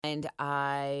And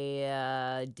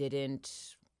I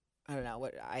didn't. I don't know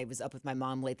what. I was up with my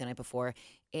mom late the night before,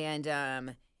 and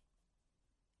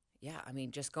yeah, I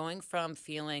mean, just going from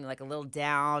feeling like a little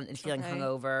down and feeling Okay.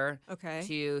 hungover Okay.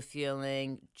 to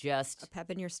feeling just A pep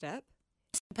in your step?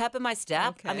 pep in my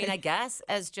step. I mean, Okay. I guess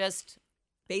as just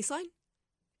Baseline?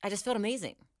 I just felt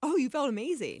amazing. Oh, you felt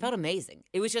amazing. Felt amazing.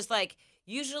 It was just like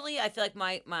usually I feel like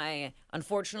my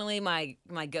unfortunately my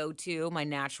go-to, my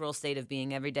natural state of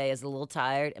being every day is a little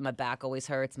tired and my back always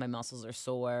hurts, my muscles are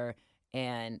sore,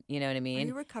 and you know what I Are mean?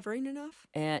 you recovering enough?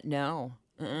 And no.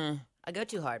 I go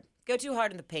too hard. Go too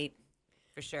hard in the paint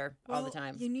for sure all the Well,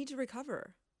 time. You need to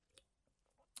recover.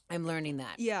 I'm learning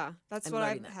that. Yeah, that's I'm what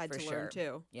learning I've that had for to sure. learn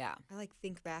too. Yeah. I like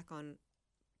think back on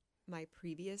my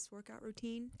previous workout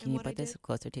routine Can and you what I put this did.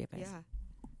 closer to your face? Yeah.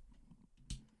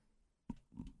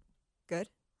 Good?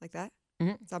 Like that?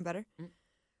 Mhm. Sound better? Mhm.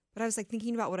 But I was like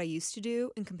thinking about what I used to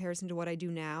do in comparison to what I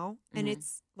do now. And Mhm.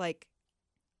 it's like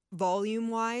volume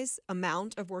wise,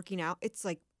 amount of working out, it's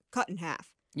like cut in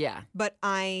half. Yeah. But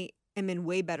I am in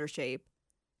way better shape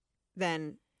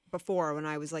than before when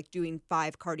I was like doing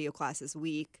 5 cardio classes a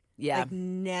week. Yeah. Like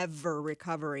never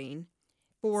recovering.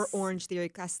 4 Orange Theory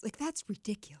classes. Like that's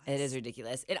ridiculous. It is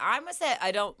ridiculous. And I must say,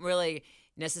 I don't really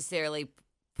necessarily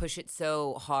push it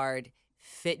so hard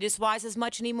fitness-wise as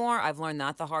much anymore. I've learned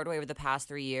that the hard way over the past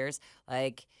 3 years.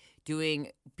 Like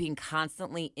being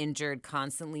constantly injured,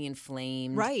 constantly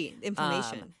inflamed. Right.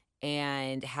 Inflammation.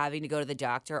 And having to go to the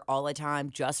doctor all the time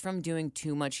just from doing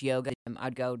too much yoga.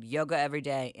 I'd go to yoga every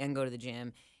day and go to the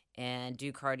gym and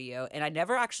do cardio. And I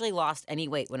never actually lost any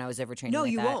weight when I was overtraining. No,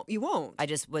 like you that. won't. You won't. I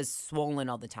just was swollen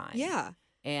all the time. Yeah.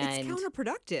 And It's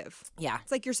counterproductive. yeah.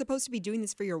 It's like you're supposed to be doing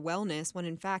this for your wellness when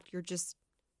in fact you're just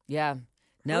Yeah.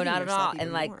 No, hurting not at yourself all. even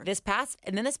And like more. this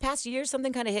past year,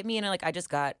 something kind of hit me, and I just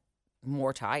got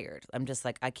more tired. I'm just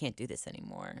like, I can't do this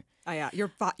anymore. Oh yeah,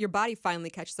 your body finally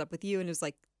catches up with you and is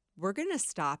like, we're gonna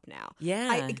stop now. Yeah.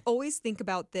 I always think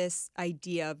about this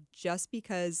idea of just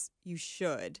because you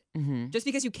should, just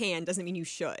because you can doesn't mean you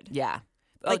should. Yeah.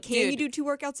 Like, can you dude, do 2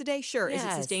 workouts a day? Sure. Is it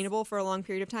Yes. sustainable for a long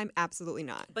period of time? Absolutely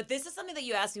not. But this is something that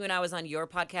you asked me when I was on your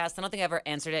podcast. I don't think I ever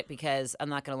answered it because I'm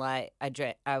not gonna lie, I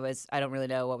don't really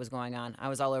know what was going on. I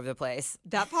was all over the place.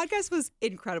 That podcast was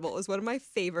incredible. It was one of my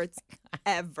favorites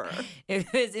ever. It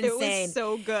was insane. It was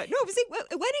so good. No,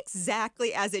 it went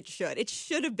exactly as it should. It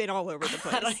should have been all over the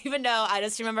place. I don't even know. I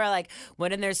just remember I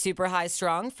went in there super high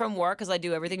strung from work because I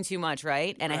do everything too much,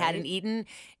 right? And I hadn't eaten,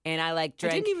 and I I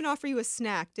drank. didn't even offer you a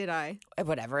snack, did I?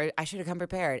 Whatever. I should have come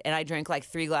prepared. And I drank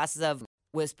 3 glasses of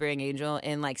Whispering Angel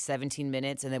in 17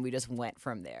 minutes, and then we just went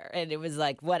from there. And it was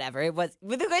whatever. It was.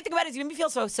 But the great thing about it is you made me feel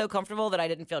so comfortable that I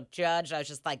didn't feel judged. I was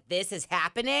just like, this is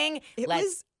happening. It Let's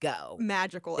was go.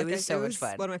 Magical. It was so much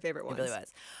fun. One of my favorite It ones. really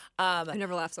was. I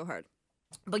never laughed so hard.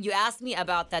 But you asked me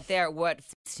about that there, what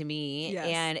fits to me, Yes.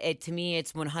 and to me,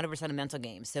 it's 100% a mental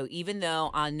game. So even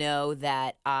though I know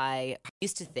that I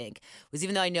used to think was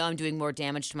even though I know I'm doing more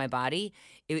damage to my body,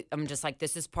 I'm just like,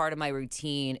 this is part of my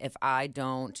routine. If I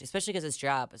don't, especially because it's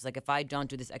job, it's like if I don't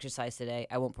do this exercise today,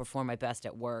 I won't perform my best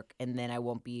at work, and then I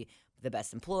won't be the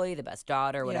best employee, the best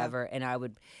daughter, whatever, and I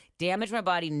would damage my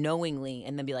body knowingly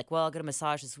and then be like, well, I'll get a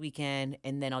massage this weekend,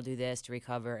 and then I'll do this to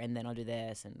recover, and then I'll do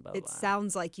this, and blah, blah, It blah.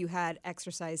 sounds like you had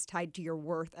exercise tied to your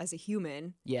worth as a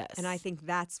human. Yes. And I think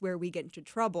that's where we get into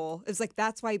trouble. It's like,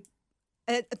 that's why,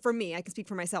 for me, I can speak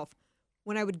for myself.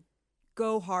 When I would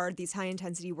go hard, these high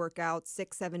intensity workouts,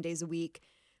 6-7 days a week,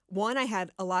 one, I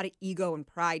had a lot of ego and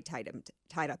pride tied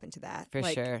up into that. For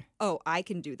like, sure. Oh, I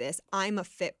can do this. I'm a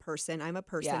fit person. I'm a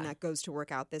person Yeah. that goes to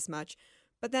work out this much.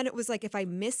 But then it was like, if I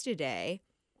missed a day,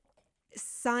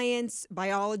 science,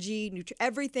 biology,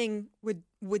 everything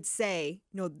would say,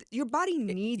 no, your body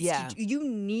needs you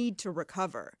need to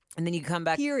recover. And then you come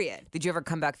back. Period. Did you ever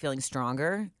come back feeling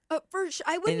stronger?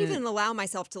 I wouldn't even allow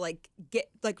myself to get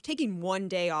taking one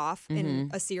day off in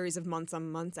a series of months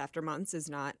after months is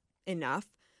not enough.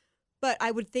 But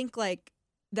I would think that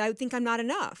I would think I'm not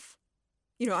enough.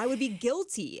 You know, I would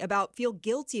feel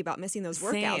guilty about missing those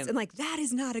workouts. Same. And that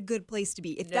is not a good place to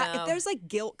be. If No. there's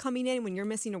guilt coming in when you're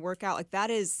missing a workout, that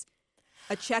is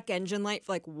a check engine light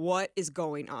for what is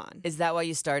going on. Is that why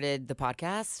you started the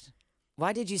podcast?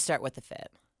 Why did you start What the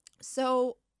Fit?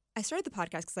 So I started the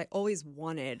podcast because I always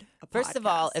wanted a podcast. First of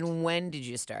all, and when did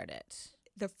you start it?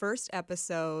 The first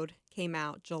episode came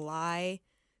out July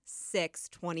 6,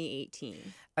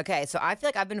 2018. Okay, so I feel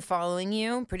like I've been following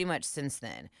you pretty much since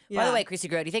then. By the way, Krissy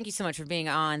Grote, thank you so much for being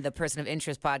on the Person of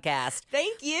Interest podcast.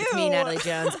 Thank you. It's me, Natalie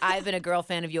Jones. I've been a girl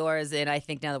fan of yours, and I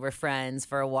think now that we're friends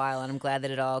for a while, and I'm glad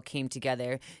that it all came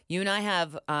together. You and I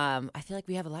have, I feel like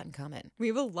we have a lot in common. We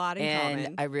have a lot in common.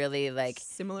 And I really like,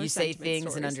 Similar you say things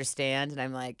stories. and understand, and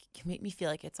I'm like, you make me feel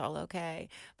like it's all okay.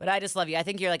 But I just love you. I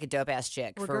think you're like a dope-ass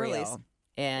chick, We're for girlies. real.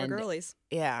 And We're girlies.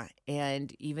 yeah,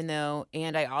 and even though,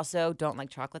 and I also don't like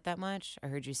chocolate that much. I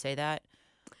heard you say that.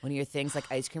 One of your things like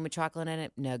ice cream with chocolate in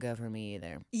it, no go for me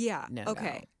either. Yeah. No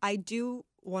okay. go. I do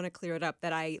want to clear it up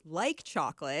that I like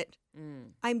chocolate.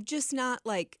 I'm just not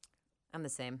like I'm the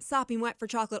same. sopping wet for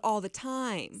chocolate all the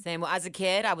time. Same. Well, as a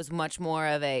kid, I was much more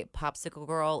of a popsicle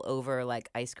girl over like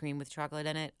ice cream with chocolate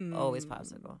in it. Always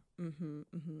popsicle.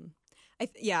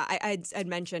 I'd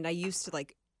mentioned I used to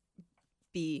like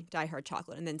be diehard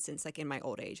chocolate, and then since like in my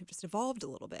old age, I've just evolved a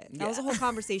little bit. That was a whole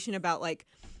conversation about like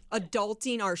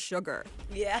adulting our sugar.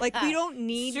 Yeah, like we don't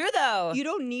need. It's true though. You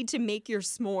don't need to make your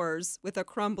s'mores with a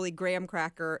crumbly graham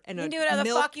cracker and You a can do whatever the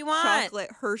milk fuck you want.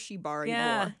 chocolate Hershey bar anymore.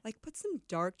 Yeah. Like put some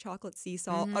dark chocolate sea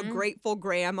salt, a grateful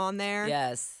graham on there.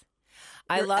 Yes.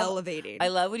 You're elevating. I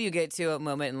love when you get to a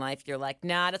moment in life you're like,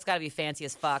 nah, that's got to be fancy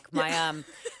as fuck. My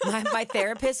my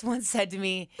therapist once said to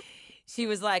me, she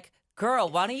was like, girl,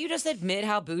 why don't you just admit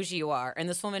how bougie you are? And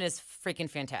this woman is freaking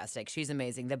fantastic. She's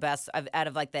amazing. The best out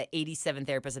of like the 87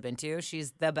 therapists I've been to.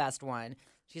 She's the best one.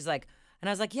 She's like, and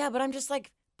I was like, yeah, but I'm just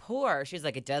like poor. She's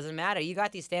like, it doesn't matter. You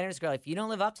got these standards, girl. If you don't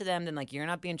live up to them, then like you're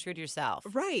not being true to yourself.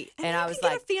 Right. And I was you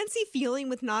get like, a fancy feeling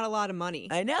with not a lot of money.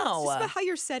 I know. It's just about how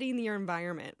you're setting your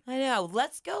environment. I know.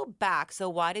 Let's go back. So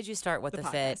why did you start What the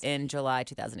Fit podcast. in July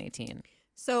 2018?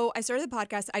 So I started the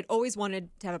podcast. I'd always wanted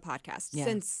to have a podcast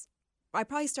since I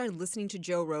probably started listening to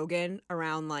Joe Rogan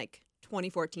around like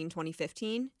 2014,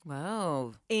 2015.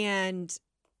 Whoa. And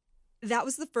that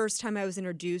was the first time I was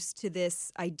introduced to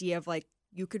this idea of like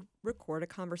you could record a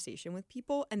conversation with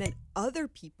people and then other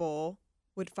people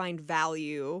would find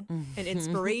value and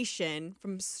inspiration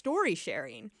from story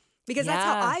sharing. Because that's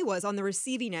how I was on the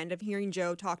receiving end of hearing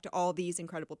Joe talk to all these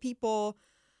incredible people.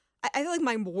 I feel like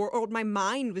my world, my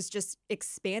mind was just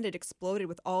exploded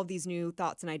with all of these new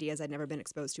thoughts and ideas I'd never been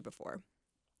exposed to before.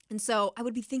 And so I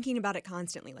would be thinking about it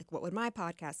constantly, like what would my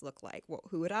podcast look like?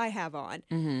 Who would I have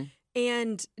on?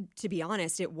 And to be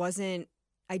honest,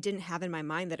 I didn't have in my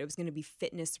mind that it was going to be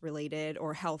fitness related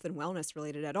or health and wellness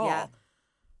related at all. Yeah.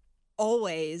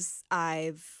 Always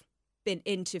I've been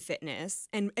into fitness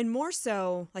and more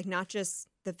so like not just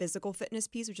the physical fitness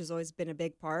piece, which has always been a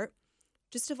big part,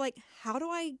 just of like, how do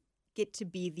I get to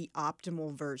be the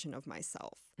optimal version of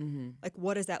myself? Like,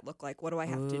 what does that look like? What do I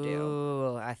have to do?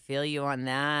 Ooh, I feel you on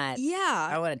that. Yeah.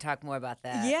 I want to talk more about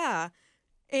that. Yeah.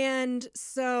 And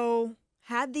so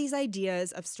had these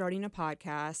ideas of starting a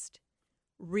podcast,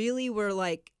 really were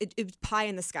like, it was pie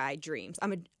in the sky dreams.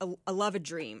 I love a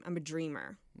dream. I'm a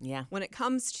dreamer. Yeah. When it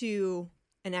comes to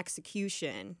an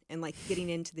execution and like getting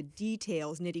into the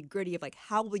details, nitty gritty of like,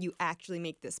 how will you actually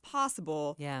make this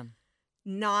possible? Yeah.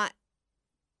 Not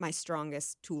my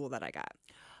strongest tool that I got.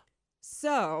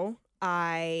 So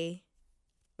I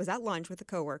was at lunch with a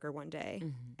coworker one day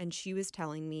and she was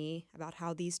telling me about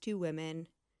how these two women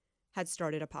had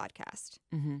started a podcast.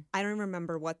 I don't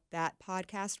remember what that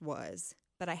podcast was,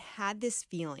 but I had this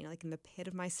feeling like in the pit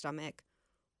of my stomach,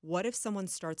 what if someone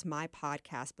starts my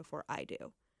podcast before I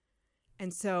do?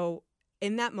 And so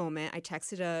in that moment, I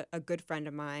texted a good friend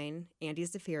of mine, Andy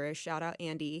Zafiris, shout out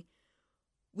Andy.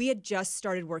 We had just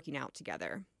started working out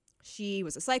together. She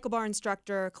was a cycle bar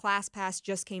instructor. ClassPass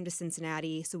just came to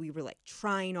Cincinnati. So we were like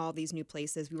trying all these new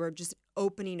places. We were just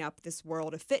opening up this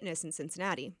world of fitness in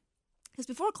Cincinnati. Because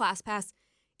before ClassPass,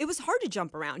 it was hard to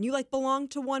jump around. You like belonged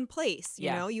to one place.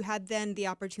 You know, you had then the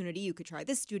opportunity. You could try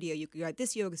this studio. You could try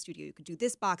this yoga studio. You could do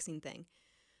this boxing thing.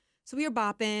 So we were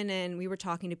bopping and we were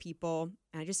talking to people.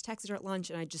 And I just texted her at lunch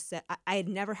and I just said, I had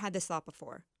never had this thought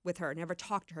before with her, never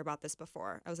talked to her about this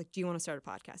before. I was like, do you want to start a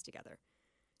podcast together?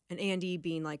 And Andy,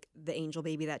 being like the angel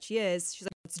baby that she is, she's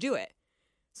like, let's do it.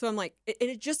 So I'm like, and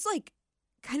it just like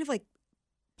kind of like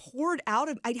poured out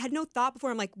of, I had no thought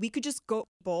before. I'm like, we could just go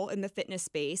in the fitness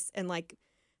space and like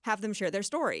have them share their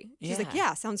story. She's like,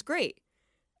 yeah, sounds great.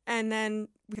 And then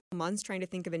we had months trying to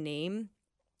think of a name.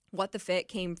 What the Fit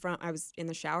came from, I was in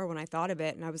the shower when I thought of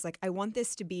it. And I was like, I want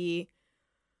this to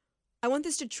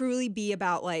truly be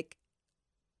about like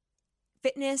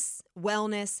fitness,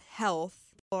 wellness, health.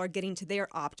 People are getting to their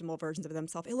optimal versions of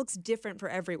themselves. It looks different for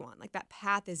everyone. Like that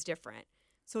path is different.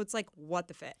 So it's like, what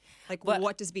the fit? Like, But-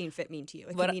 what does being fit mean to you?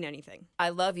 It but- can mean anything. I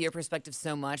love your perspective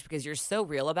so much because you're so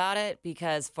real about it.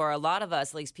 Because for a lot of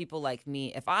us, at least people like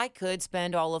me, if I could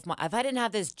spend if I didn't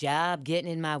have this job getting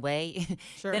in my way,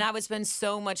 Sure. then I would spend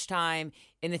so much time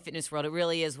in the fitness world. It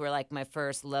really is where like my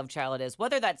first love child is.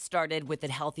 Whether that started with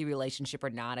a healthy relationship or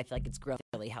not, I feel like it's grown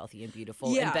really healthy and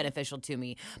beautiful Yeah. and beneficial to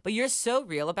me. But you're so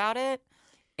real about it.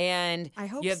 And I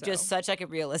hope you have just so. such like a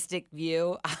realistic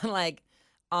view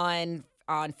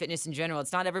on fitness in general.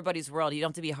 It's not everybody's world. You don't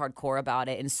have to be hardcore about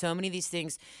it. And so many of these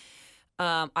things,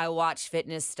 I watch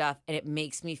fitness stuff and it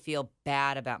makes me feel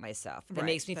bad about myself. It Right,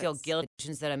 makes me feel that's- guilty for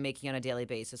decisions that I'm making on a daily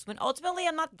basis when ultimately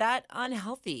I'm not that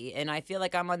unhealthy. And I feel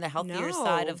like I'm on the healthier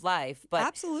side No. of life. But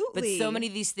Absolutely. so many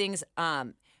of these things,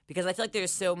 because I feel like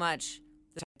there's so much,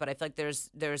 but I feel like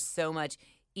there's so much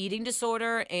eating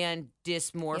disorder and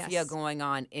dysmorphia Yes. going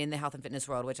on in the health and fitness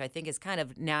world, which I think is kind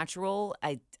of natural.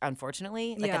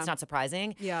 Unfortunately, like Yeah. that's not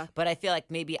surprising. Yeah. But I feel like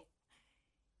maybe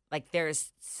like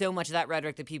there's so much of that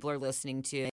rhetoric that people are listening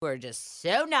to who are just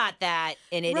so not that,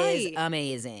 and it is Right.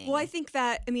 amazing. Well, I think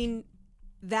that, I mean,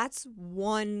 that's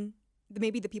one,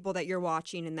 maybe the people that you're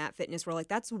watching in that fitness world, like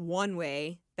that's one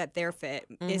way that they're fit.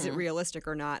 Is it Mhm. realistic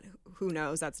or not? Who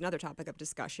knows? That's another topic of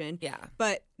discussion. Yeah.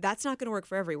 But that's not going to work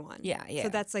for everyone. Yeah, yeah. So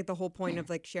that's like the whole point of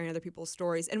like sharing other people's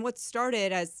stories. And what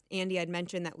started, as Andy had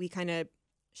mentioned, that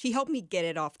she helped me get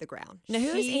it off the ground. Now,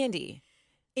 who is Andy?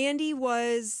 Andy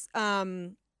was,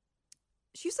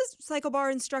 she was a cycle bar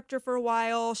instructor for a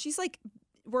while. She's like,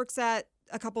 works at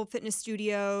a couple of fitness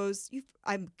studios.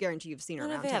 I guarantee you've seen her I don't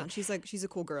know around if I town. have. She's a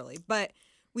cool girly. But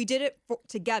we did it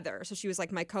together. So she was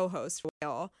like my co-host for a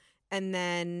while. And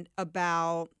then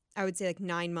about, I would say like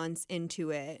 9 months into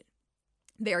it,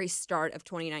 very start of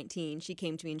 2019, she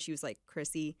came to me and she was like,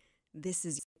 Krissy,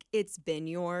 it's been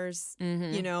yours,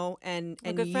 Mhm. you know, and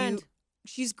A good friend.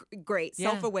 she's great, Yeah.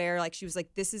 self-aware. Like she was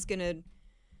like, this is gonna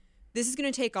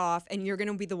take off, and you're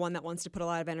gonna be the one that wants to put a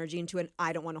lot of energy into it. And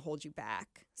I don't want to hold you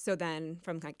back. So then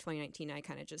from like 2019,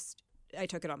 I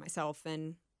took it on myself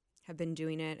and have been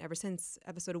doing it ever since,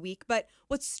 episode a week. But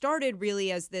what started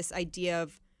really as this idea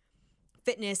of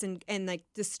fitness and like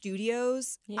the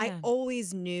studios, I Yeah.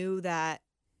 always knew that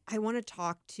I want to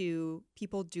talk to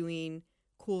people doing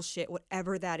cool shit,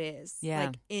 whatever that is, Yeah.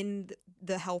 like in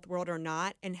the health world or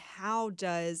not, and how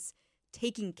does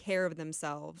taking care of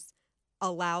themselves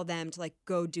allow them to like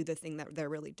go do the thing that they're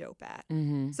really dope at.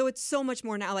 Mm-hmm. So it's so much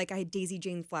more now. Like I had Daisy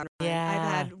Jane Flower. Yeah.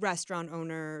 I've had restaurant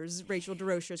owners, Rachel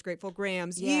DeRocher's, Grateful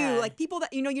Grams, Yeah. you, like people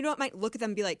that, you know, might look at them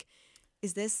and be like,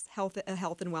 is this a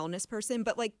health and wellness person?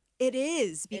 But like it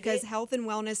is, because is. health and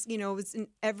wellness, you know, is in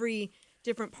every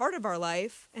different part of our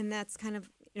life. And that's kind of,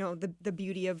 you know, the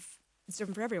beauty of it's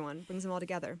different for everyone, brings them all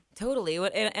together. Totally.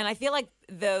 And I feel like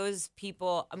those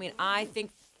people, I mean, I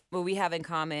think what we have in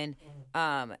common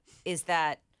is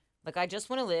that, like, I just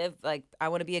want to live, like, I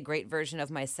want to be a great version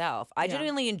of myself. I Yeah.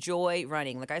 genuinely enjoy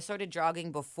running. Like, I started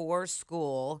jogging before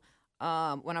school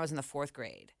when I was in the 4th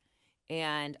grade.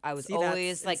 And I was See,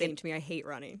 always, that's like, insane to me. I hate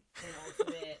running.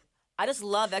 I just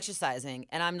love exercising.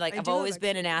 And I'm like, I I've do love always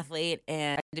been an athlete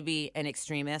and to be an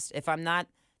extremist. If I'm not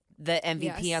the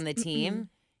MVP Yes. on the team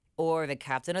or the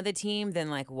captain of the team, then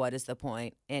like, what is the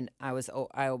point? And I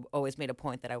always made a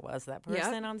point that I was that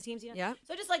person on the team. Yeah.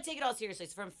 So just like take it all seriously.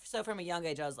 So from a young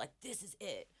age, I was like, this is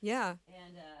it. Yeah.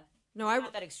 And No, I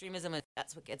not that extremism.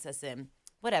 That's what gets us in.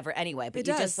 Whatever. Anyway, but it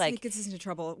you does. just like it gets us into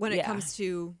trouble when it Yeah. comes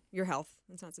to your health.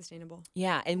 It's not sustainable.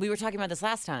 Yeah, and we were talking about this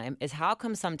last time, is how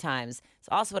come sometimes, it's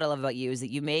also what I love about you, is that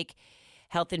you make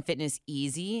health and fitness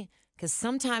easy, because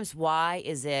sometimes why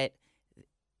is it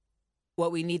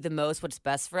what we need the most, what's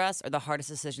best for us, are the hardest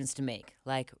decisions to make,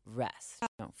 like rest, you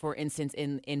know, for instance,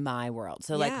 in my world.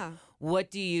 So like, Yeah.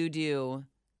 what do you do to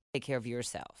take care of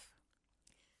yourself?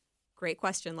 Great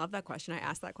question. Love that question. I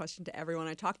ask that question to everyone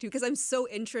I talk to because I'm so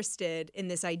interested in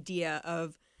this idea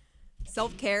of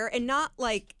self-care, and not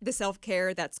like the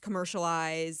self-care that's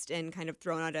commercialized and kind of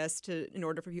thrown at us in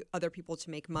order for other people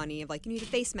to make money, of like, you need a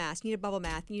face mask, you need a bubble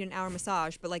bath, you need an hour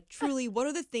massage, but like truly, what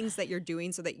are the things that you're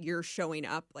doing so that you're showing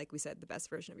up, like we said, the best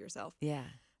version of yourself? Yeah.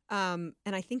 And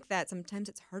I think that sometimes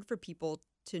it's hard for people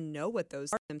to know what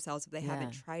those are themselves if they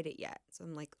haven't Yeah. tried it yet. So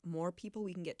I'm like, more people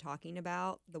we can get talking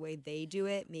about the way they do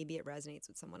it, maybe it resonates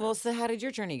with someone Well, else. so how did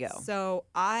your journey go? So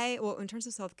in terms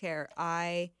of self-care,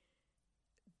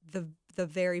 the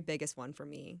very biggest one for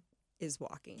me is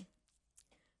walking.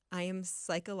 I am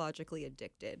psychologically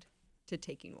addicted to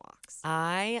taking walks.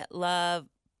 I love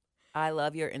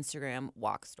your Instagram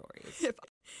walk stories.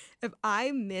 If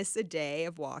I miss a day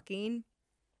of walking,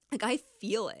 like I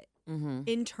feel it Mm-hmm.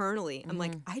 internally. I'm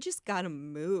like, I just gotta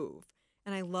move.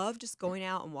 And I love just going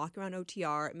out and walking around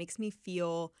OTR. It makes me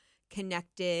feel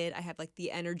connected. I have like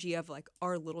the energy of like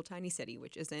our little tiny city,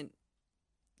 which isn't,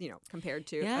 compared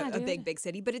to a big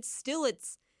city, but it's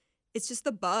just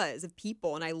the buzz of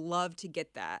people, and I love to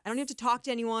get that. I don't have to talk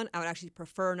to anyone. I would actually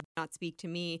prefer not speak to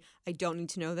me. I don't need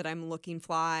to know that I'm looking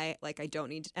fly. Like I don't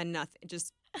need and nothing.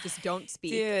 Just don't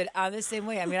speak. Dude, I'm the same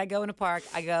way. I mean, I go in a park.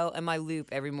 I go in my loop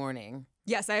every morning.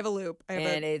 Yes, I have a loop.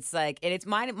 It's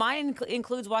mine. Mine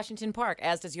includes Washington Park,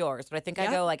 as does yours. But I think I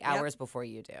go like hours before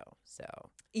you do. So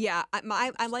yeah,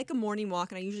 I like a morning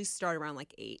walk, and I usually start around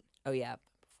like 8. Oh yeah,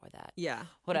 before that. Yeah,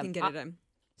 hold on. Can get it in.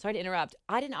 Sorry to interrupt.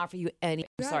 I didn't offer you any.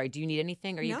 I'm sorry. Do you need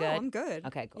anything? Are you good? No, I'm good.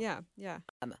 Okay, cool. Yeah.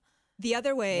 The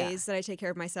other ways that I take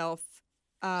care of myself,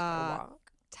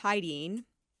 tidying.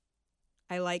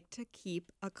 I like to keep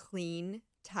a clean,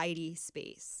 tidy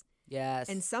space. Yes.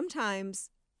 And sometimes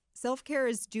self-care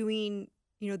is doing,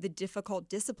 the difficult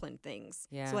discipline things.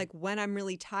 Yeah. So like when I'm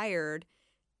really tired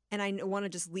and I want to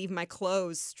just leave my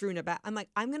clothes strewn about, I'm like,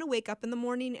 I'm going to wake up in the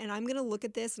morning and I'm going to look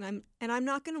at this and I'm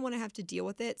not going to want to have to deal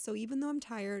with it. So even though I'm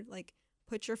tired, like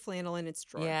put your flannel in its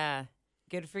drawer. Yeah.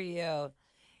 Good for you.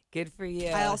 Good for you.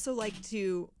 I also like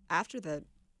to, after the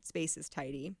space is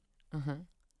tidy,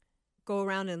 go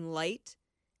around and light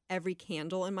every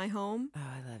candle in my home. Oh,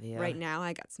 I love you. Right now,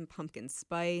 I got some pumpkin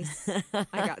spice. I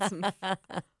got some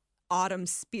autumn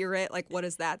spirit. Like, what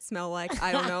does that smell like?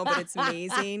 I don't know, but it's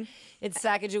amazing. It's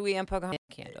Sacagawea and Pocahontas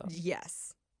candle.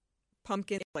 Yes.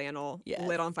 Pumpkin flannel Yes.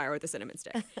 lit on fire with a cinnamon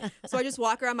stick. So I just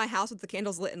walk around my house with the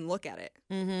candles lit and look at it.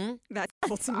 Mm-hmm. That's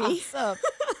cool to me. Awesome.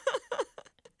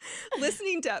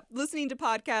 listening to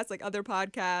podcasts, like other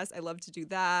podcasts, I love to do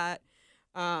that.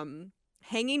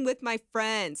 Hanging with my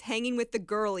friends, hanging with the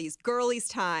girlies. Girlies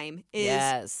time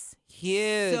is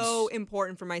huge. So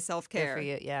important for my self-care. Good for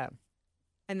you, yeah.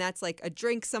 And that's like a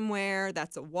drink somewhere,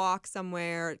 that's a walk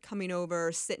somewhere, coming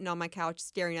over, sitting on my couch,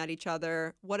 staring at each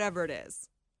other, whatever it is.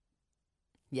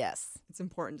 Yes. It's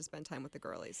important to spend time with the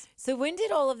girlies. So when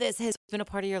did all of this has been a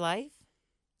part of your life?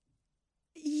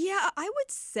 Yeah, I would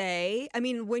say, I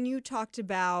mean, when you talked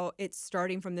about it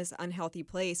starting from this unhealthy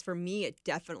place, for me, it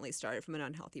definitely started from an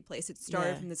unhealthy place. It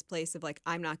started from this place of like,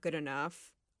 I'm not good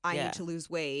enough. I need to lose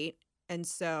weight. And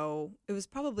so it was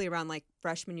probably around like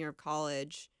freshman year of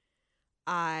college,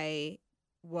 I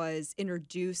was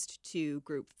introduced to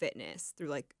group fitness through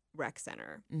like rec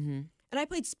center. Mm-hmm. And I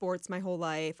played sports my whole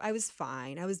life. I was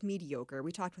fine. I was mediocre.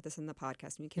 We talked about this in the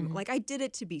podcast when you came. Like I did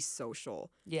it to be social.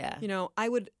 Yeah. I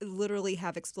would literally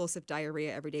have explosive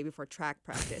diarrhea every day before track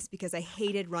practice because I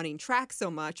hated running track so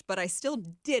much, but I still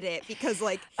did it because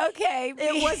like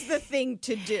it was the thing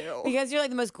to do. Because you're like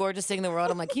the most gorgeous thing in the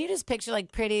world. I'm like, can you just picture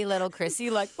like pretty little Krissy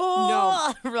like,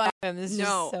 oh no. right. This is just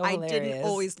so I hilarious. didn't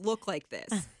always look like this.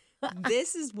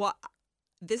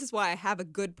 This is why I have a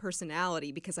good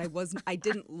personality because I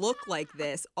didn't look like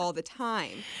this all the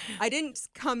time. I didn't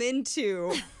come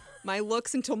into my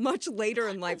looks until much later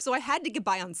in life. So I had to get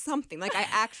by on something. Like I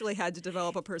actually had to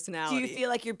develop a personality. Do you feel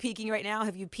like you're peaking right now?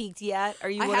 Have you peaked yet? Are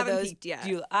you I one haven't of those? peaked yet.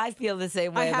 I feel the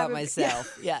same way about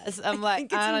myself. Yes. I'm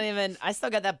like, I still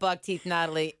got that buck teeth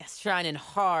Natalie shining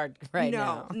hard right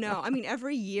now. No. I mean,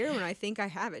 every year when I think I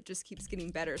have it, just keeps getting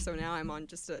better. So now I'm on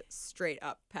just a straight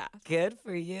up path. Good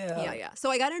for you. Yeah. So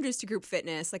I got introduced to group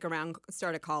fitness like around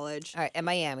start of college. All right. In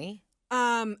Miami.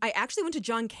 I actually went to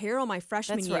John Carroll my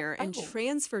freshman year and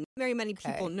transferred. Very many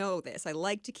people know this. I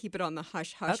like to keep it on the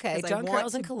hush hush. Okay, John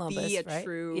Carroll's in Columbus, be a right?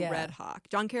 true Red Hawk.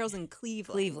 John Carroll's in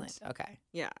Cleveland. Okay.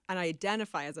 Yeah, and I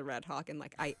identify as a Red Hawk, and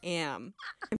like I am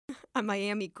a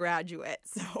Miami graduate.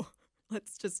 So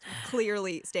let's just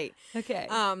clearly state. Okay.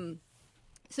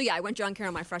 So yeah, I went John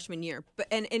Carroll my freshman year, but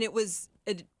and it was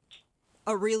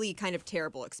a really kind of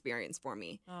terrible experience for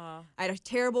me. I had a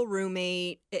terrible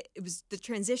roommate. It was the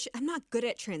transition. I'm not good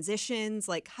at transitions.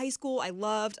 Like high school, I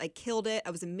killed it.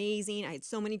 I was amazing. I had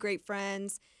so many great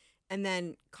friends. And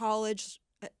then college,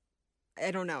 I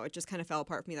don't know. It just kind of fell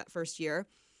apart for me that first year.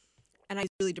 And I was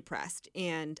really depressed.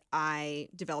 And I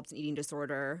developed an eating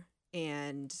disorder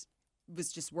and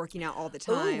was just working out all the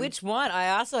time. Ooh, which one?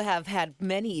 I also have had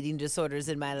many eating disorders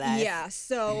in my life. Yeah,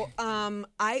 so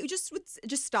I just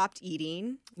stopped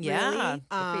eating. Yeah,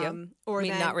 really. Or I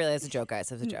mean, not really as a joke,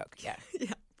 guys. As a joke. Yeah,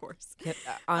 yeah, of course.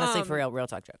 Honestly, for real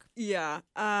talk joke. Yeah.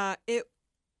 I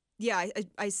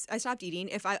stopped eating.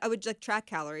 If I would like track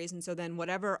calories, and so then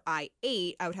whatever I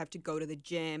ate, I would have to go to the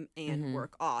gym and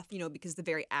work off. Because the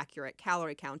very accurate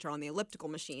calorie counter on the elliptical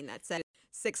machine that said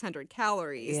 600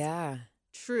 calories. Yeah.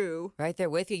 True. Right there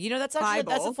with you. That's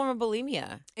a form of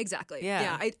bulimia. Exactly.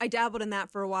 Yeah. I dabbled in that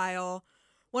for a while.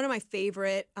 One of my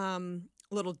favorite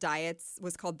little diets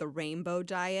was called the rainbow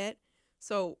diet.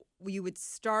 So you would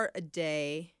start a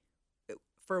day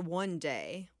for one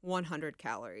day, 100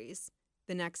 calories.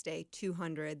 The next day,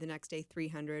 200. The next day,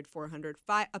 300, 400,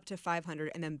 up to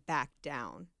 500, and then back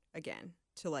down again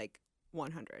to like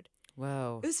 100.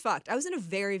 Whoa. It was fucked. I was in a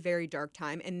very, very dark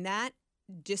time, and that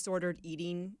disordered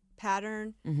eating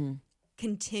pattern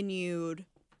continued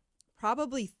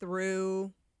probably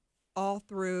all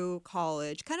through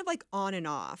college, kind of like on and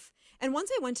off. And once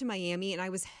I went to Miami and I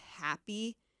was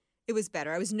happy, it was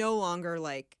better. I was no longer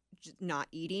like not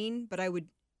eating, but I would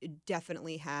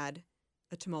definitely had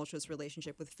a tumultuous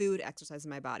relationship with food, exercising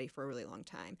my body for a really long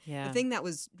time. Yeah. The thing that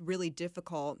was really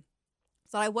difficult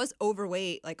is that I was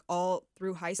overweight like all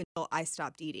through high school until I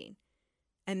stopped eating.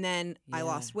 And then I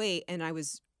lost weight, and I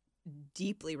was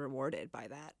deeply rewarded by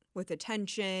that, with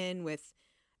attention, with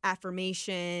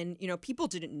affirmation. You know, people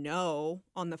didn't know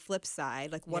on the flip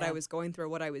side, like what I was going through,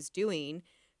 what I was doing.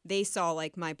 They saw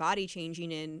like my body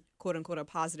changing in quote unquote a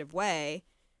positive way.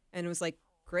 And it was like,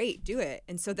 great, do it.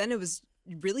 And so then it was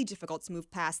really difficult to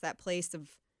move past that place of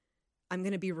I'm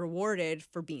going to be rewarded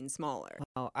for being smaller.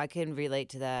 Oh, I can relate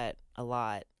to that a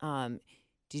lot. How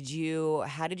did you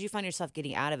find yourself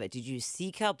getting out of it? Did you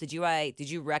seek help? Did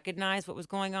you recognize what was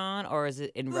going on, or is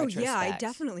it in retrospect? Yeah, I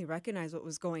definitely recognized what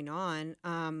was going on.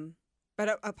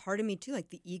 But a part of me too, like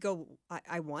the ego,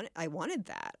 I wanted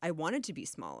that. I wanted to be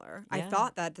smaller. Yeah. I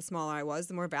thought that the smaller I was,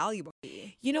 the more valuable I'd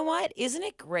be. You know what? Isn't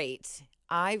it great?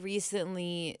 I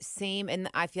recently, and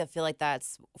I feel like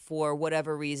that's for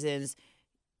whatever reasons,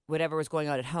 whatever was going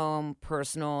on at home,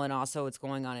 personal, and also what's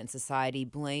going on in society,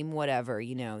 blame whatever,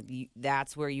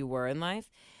 that's where you were in life.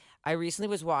 I recently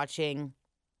was watching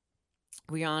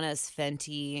Rihanna's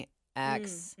Fenty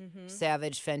X,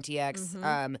 Savage Fenty X,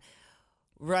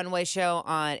 runway show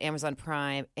on Amazon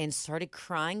Prime, and started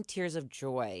crying tears of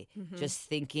joy, just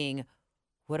thinking,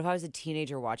 what if I was a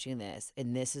teenager watching this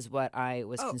and this is what I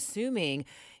was consuming?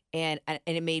 And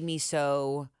it made me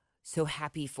so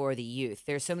happy for the youth.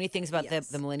 There's so many things about the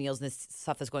millennials and this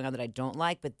stuff that's going on that I don't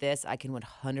like, but this I can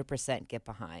 100% get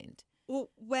behind. Well,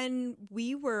 when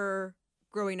we were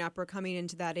growing up or coming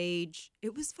into that age,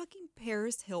 it was fucking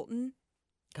Paris Hilton.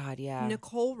 God, yeah.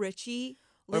 Nicole Richie,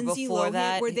 Lindsay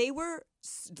Lohan, where they were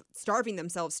starving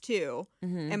themselves too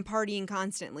and partying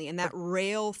constantly, and that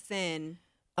rail thin.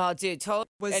 Oh, dude,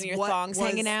 totally. And your thongs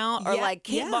hanging out. Or like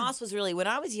Kate Moss was really, when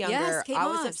I was younger, I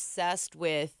was obsessed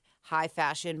with high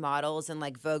fashion models and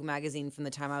like Vogue magazine from the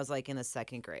time I was like in the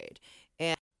second grade.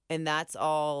 And that's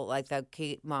all like that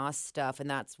Kate Moss stuff, and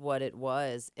that's what it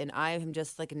was. And I am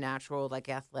just like a natural, like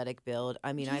athletic build.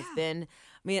 I mean,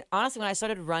 honestly, when I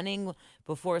started running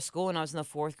before school when I was in the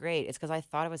fourth grade, it's because I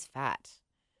thought I was fat.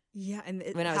 Yeah, and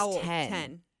when I was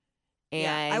 10.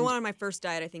 And I went on my first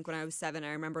diet, I think, when I was 7.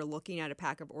 I remember looking at a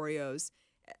pack of Oreos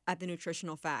at the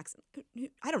nutritional facts.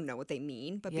 I don't know what they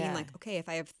mean, but being like, okay, if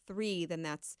I have 3, then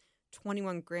that's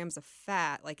 21 grams of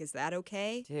fat. Like, is that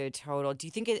okay? Dude, total. Do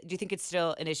you think it's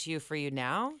still an issue for you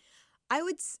now?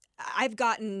 I've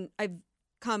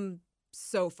come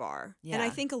so far. Yeah. And I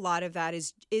think a lot of that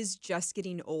is just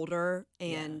getting older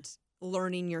and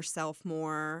learning yourself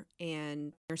more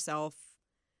and yourself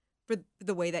for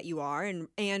the way that you are,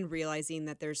 and realizing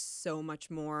that there's so much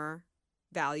more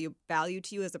value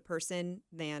to you as a person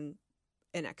than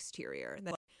an exterior.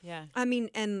 I mean,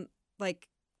 and like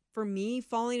for me,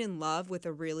 falling in love with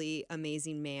a really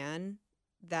amazing man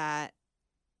that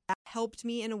helped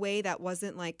me in a way that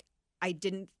wasn't like, I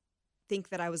didn't think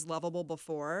that I was lovable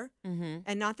before.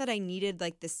 And not that I needed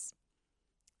like this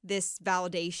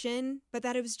validation, but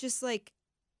that it was just like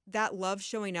that love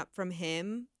showing up from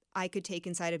him, I could take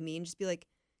inside of me and just be like,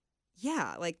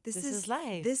 yeah, like this is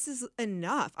life. This is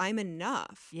enough. I'm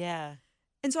enough. Yeah.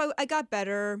 And so I got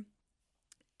better.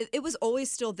 It was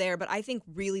always still there, but I think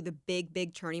really the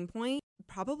big turning point,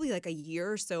 probably like a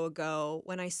year or so ago,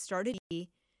 when I started the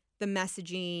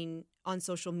messaging on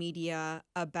social media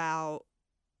about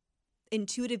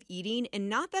intuitive eating. And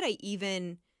not that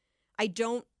I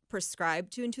don't prescribe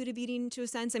to intuitive eating to a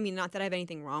sense. I mean, not that I have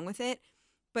anything wrong with it,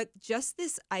 but just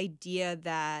this idea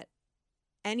that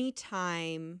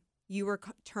anytime you were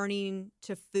turning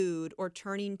to food or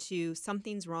turning to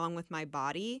something's wrong with my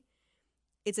body,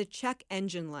 it's a check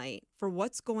engine light for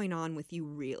what's going on with you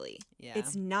really. Yeah.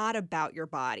 It's not about your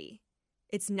body.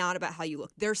 It's not about how you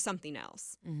look. There's something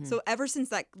else. So ever since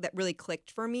that really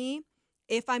clicked for me,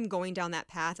 if I'm going down that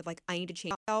path of like, I need to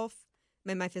change myself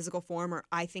in my physical form, or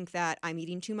I think that I'm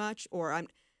eating too much, or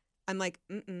I'm like,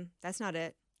 that's not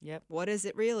it. Yep. What is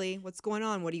it really? What's going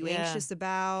on? What are you anxious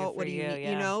about? What do you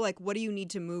need, like what do you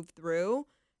need to move through?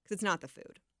 Because it's not the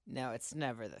food. No, it's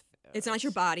never the food. It's not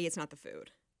your body. It's not the food.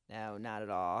 No, not at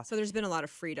all. So there's been a lot of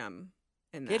freedom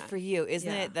in that. Good for you.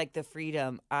 Isn't it like the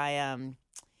freedom?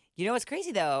 You know what's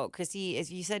crazy though, Krissy,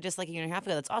 is you said just like a year and a half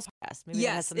ago, that's also podcast. Maybe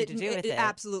that has something to do with it. It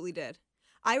absolutely did.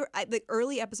 I the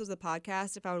early episodes of the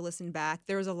podcast, if I were to listen back,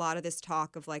 there was a lot of this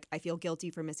talk of like, I feel guilty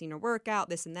for missing a workout,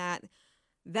 this and that.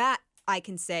 That I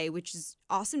can say, which is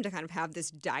awesome to kind of have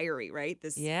this diary, right?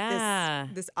 This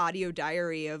audio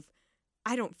diary of,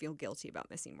 I don't feel guilty about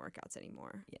missing workouts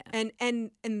anymore. Yeah.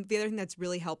 And the other thing that's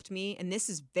really helped me, and this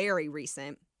is very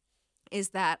recent, is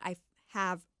that I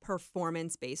have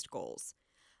performance-based goals.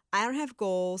 I don't have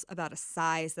goals about a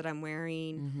size that I'm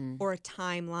wearing or a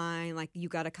timeline. Like, you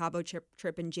got a Cabo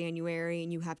trip in January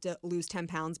and you have to lose 10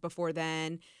 pounds before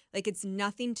then. Like, it's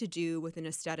nothing to do with an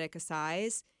aesthetic, a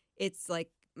size. It's like,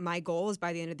 my goal is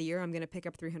by the end of the year, I'm going to pick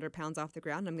up 300 pounds off the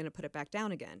ground and I'm going to put it back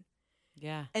down again.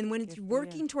 Yeah. And when it's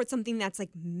working towards something that's like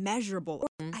measurable,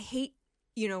 I hate,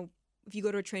 if you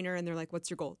go to a trainer and they're like, what's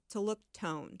your goal? To look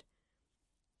toned.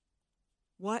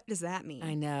 What does that mean?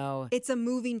 I know. It's a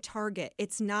moving target.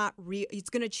 It's not real.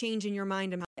 It's going to change in your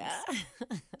mind.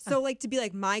 So like, to be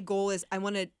like, my goal is I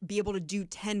want to be able to do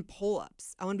 10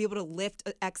 pull-ups. I want to be able to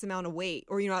lift X amount of weight,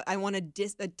 or, I want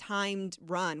a timed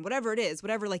run, whatever it is,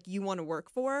 whatever like you want to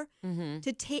work for.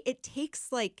 It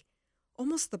takes like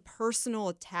almost the personal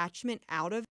attachment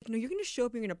out of, you're going to show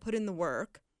up, you're going to put in the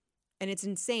work. And it's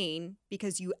insane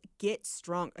because you get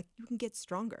strong. Like, you can get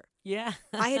stronger. Yeah.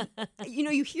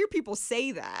 You hear people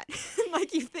say that,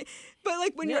 like but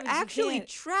like when you're actually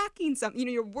tracking something,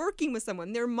 you're working with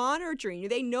someone, they're monitoring you,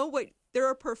 they know they're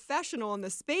a professional in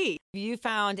the space. Have you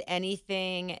found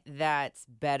anything that's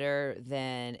better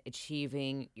than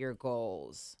achieving your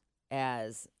goals?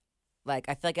 As, like,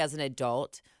 I feel like as an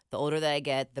adult, the older that I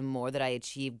get, the more that I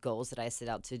achieve goals that I set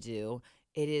out to do.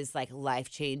 It is like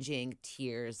life-changing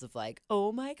tears of like,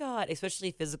 oh my God,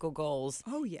 especially physical goals.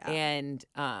 Oh yeah. And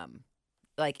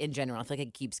like in general, I feel like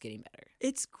it keeps getting better.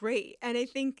 It's great. And I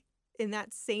think in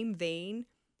that same vein,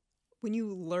 when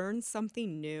you learn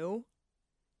something new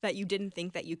that you didn't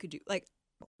think that you could do, like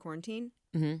quarantine,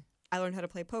 I learned how to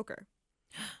play poker.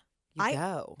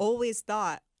 I always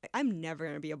thought, I'm never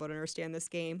going to be able to understand this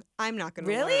game. I'm not going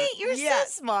to Really? learn. You're so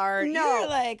smart. No. You're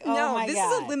like, oh no, my this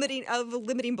God. is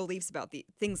limiting beliefs about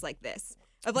things like this.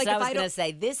 Of like, so if I was I going to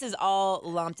say, this is all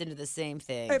lumped into the same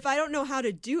thing. if I don't know how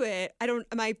to do it,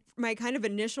 my kind of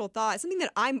initial thought, something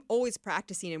that I'm always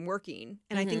practicing and working,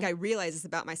 and I think I realize this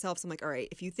about myself. So I'm like, all right,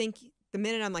 if you think, the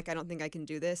minute I'm like, I don't think I can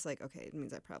do this, like, okay, it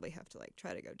means I probably have to like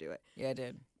try to go do it. Yeah, I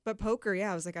did. But poker,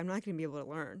 I was like, I'm not going to be able to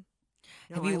learn.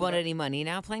 Have you won any money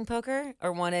now playing poker,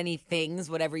 or won any things,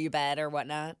 whatever you bet or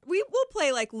whatnot? We'll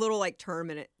play like little like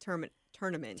tournaments.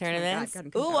 Tournaments? God,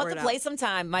 Ooh, we'll have to play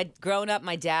sometime. Growing up,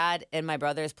 my dad and my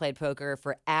brothers played poker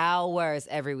for hours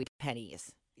every week,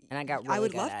 pennies, and I got really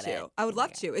good at it. I would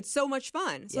love to. It's so much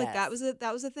fun. So like Yes.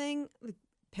 that was a thing. Like,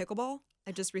 pickleball.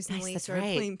 I just recently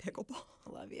started playing pickleball. I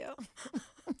love you.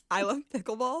 I love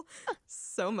pickleball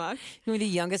so much. You're the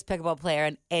youngest pickleball player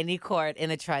on any court in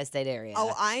the tri-state area.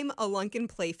 Oh, I'm a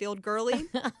Lunkin Playfield girly,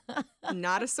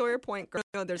 not a Sawyer Point girl.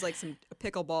 There's like some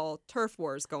pickleball turf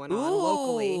wars going on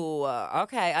locally.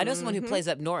 Okay. I know someone who plays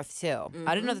up north too.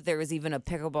 I didn't know that there was even a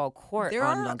pickleball court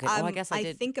on Lunkin. Well, I guess I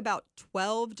did. I think about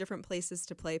 12 different places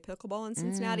to play pickleball in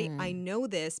Cincinnati. I know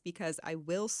this because I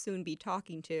will soon be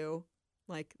talking to,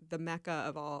 like, the mecca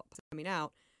of all coming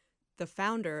out, the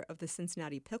founder of the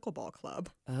Cincinnati Pickleball Club.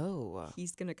 Oh.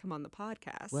 He's going to come on the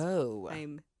podcast. Whoa.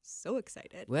 I'm so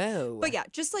excited. Whoa. But yeah,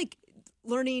 just like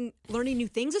learning new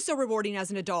things is so rewarding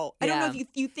as an adult. I don't know if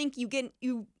you think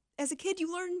you as a kid,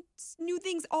 you learn new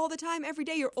things all the time, every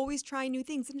day. You're always trying new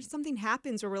things. And if something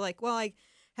happens where we're like, well, I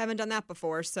haven't done that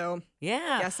before, so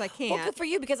guess I can't. Well, good for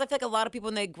you, because I feel like a lot of people,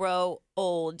 when they grow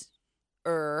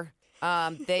older,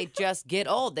 they just get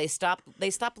old. They stop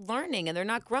learning, and they're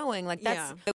not growing. Like,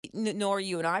 that's nor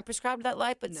you and I prescribed that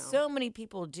life, but so many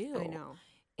people do. I know.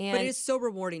 And but it is so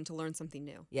rewarding to learn something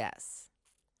new. Yes.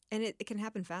 And it can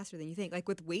happen faster than you think. Like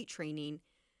with weight training,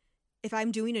 if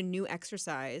I'm doing a new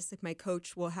exercise, like my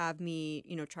coach will have me,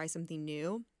 try something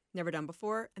new, never done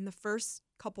before. And the first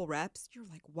couple reps, you're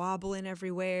like wobbling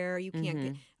everywhere. You can't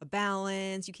get a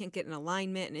balance. You can't get an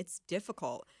alignment, and it's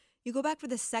difficult. You go back for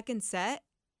the second set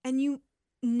and you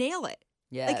nail it.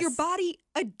 Yes. Like, your body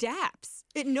adapts.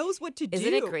 It knows what to do.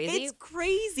 Isn't it crazy? It's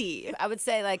crazy. I would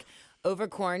say, like, over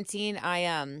quarantine,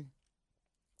 I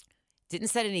didn't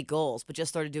set any goals, but just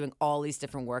started doing all these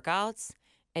different workouts.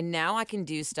 And now I can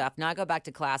do stuff. Now I go back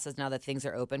to classes now that things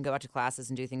are open, go back to classes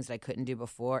and do things that I couldn't do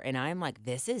before. And I'm like,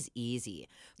 this is easy.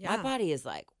 Yeah. My body is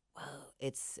like, whoa,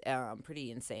 it's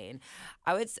pretty insane.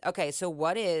 So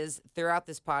what is, throughout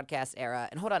this podcast era,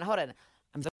 and hold on.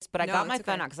 But I No, got my it's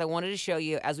phone okay. out because I wanted to show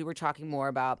you as we were talking more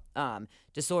about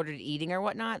disordered eating or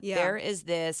whatnot. Yeah. There is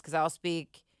this, because I'll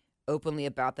speak openly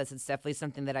about this. It's definitely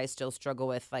something that I still struggle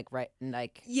with,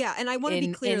 Yeah, and I want to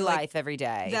be clear, in like, life every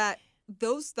day. that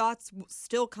those thoughts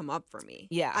still come up for me.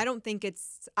 Yeah. I don't think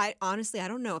I honestly, I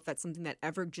don't know if that's something that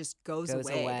ever just goes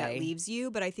away, that leaves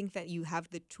you, but I think that you have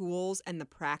the tools and the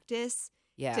practice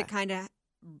to kind of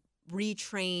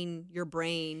retrain your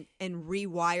brain and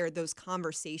rewire those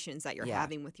conversations that you're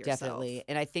having with yourself. Definitely.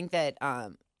 And I think that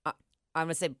I'm going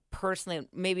to say personally,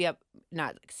 maybe I'm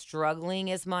not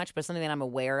struggling as much, but something that I'm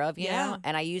aware of, you know?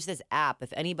 And I use this app.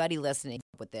 If anybody listening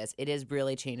with this, it has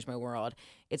really changed my world.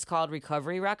 It's called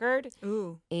Recovery Record.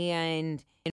 Ooh. And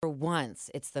for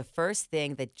once, it's the first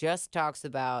thing that just talks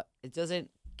about, it doesn't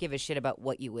give a shit about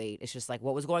what you ate. It's just like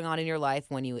what was going on in your life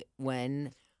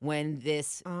when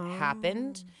this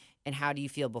happened. And how do you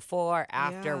feel before,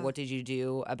 after? What did you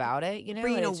do about it? You know,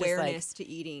 bringing awareness to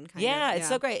eating. It's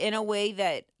so great in a way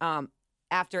that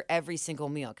after every single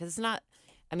meal, because it's not.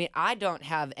 I mean, I don't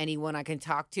have anyone I can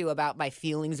talk to about my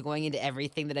feelings going into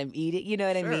everything that I'm eating. You know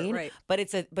what I mean? Right. But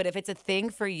if it's a thing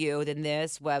for you, then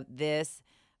this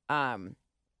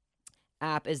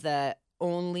app is the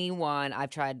only one. I've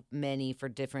tried many for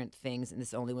different things, and this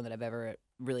is the only one that I've ever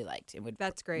really liked and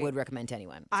That's great. would recommend to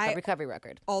anyone. It's called Recovery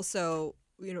Record. Also,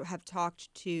 have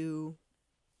talked to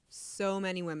so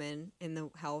many women in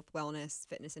the health, wellness,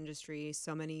 fitness industry,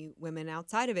 so many women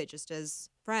outside of it, just as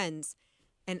friends.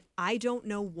 And I don't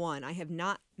know one. I have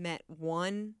not met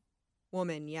one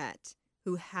woman yet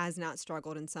who has not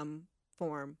struggled in some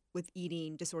form with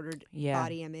eating, disordered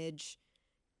body image,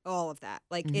 all of that.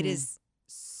 Like it is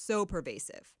so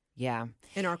pervasive. Yeah.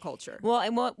 In our culture. Well,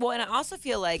 and I also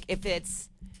feel like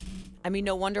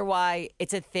no wonder why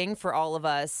it's a thing for all of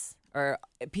us or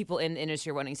people in the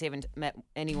industry wanting to haven't met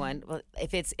anyone. Well,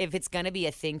 if it's going to be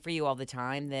a thing for you all the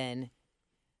time, then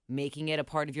making it a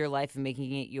part of your life and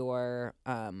making it your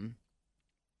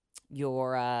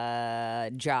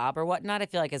job or whatnot, I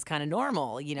feel like is kind of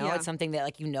normal. You know, it's something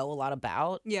that a lot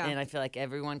about. Yeah. And I feel like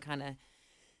everyone kind of,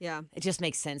 it just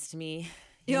makes sense to me.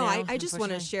 You know, I just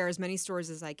want to share as many stories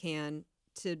as I can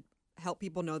to help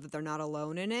people know that they're not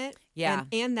alone in it. Yeah.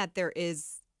 And that there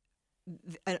is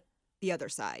the other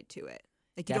side to it.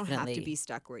 Like you don't have to be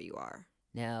stuck where you are.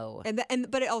 No.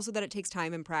 But also that it takes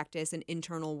time and practice and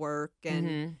internal work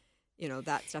and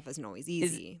that stuff isn't always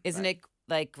easy. Isn't it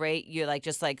great?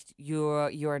 You're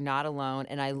you're not alone.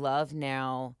 And I love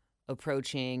now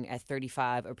approaching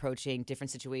different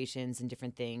situations and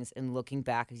different things and looking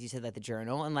back, as you said, at the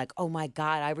journal and oh my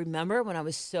God, I remember when I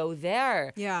was so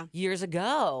there years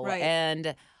ago. Right.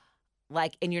 And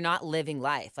and you're not living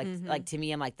life. To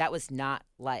me, I'm that was not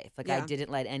life. I didn't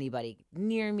let anybody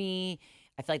near me.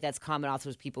 I feel like that's common also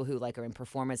with people who are in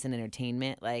performance and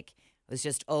entertainment. Was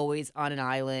just always on an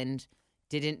island.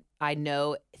 I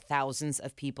know thousands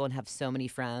of people and have so many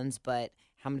friends, but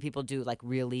how many people do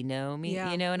really know me?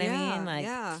 Yeah. You know what I mean?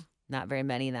 Yeah. Not very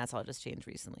many, and that's all just changed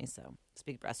recently. So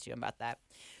speak breast to you about that.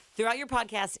 Throughout your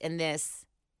podcast and this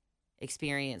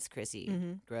experience,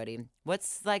 Krissy Grote,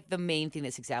 what's the main thing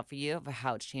that sticks out for you of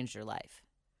how it's changed your life?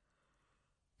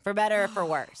 For better or for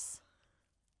worse?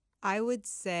 I would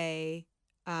say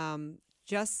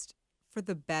just for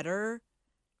the better,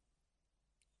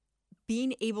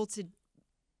 being able to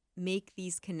make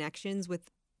these connections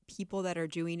with people that are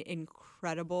doing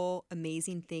incredible,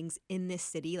 amazing things in this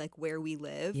city, where we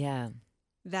live. Yeah.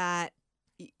 That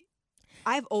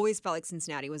I've always felt like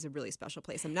Cincinnati was a really special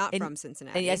place. I'm not from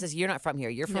Cincinnati. And yes, you're not from here.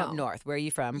 You're from up north. Where are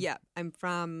you from? Yeah, I'm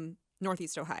from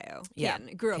Northeast Ohio. Yeah.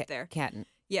 Canton. Grew up there. Canton.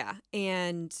 Yeah,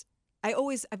 and I've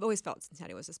always felt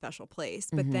Cincinnati was a special place.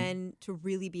 But then to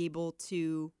really be able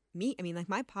to meet,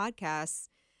 my podcasts,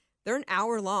 they're an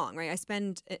hour long, right? I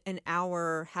spend an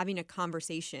hour having a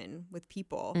conversation with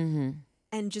people.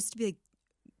 And just to be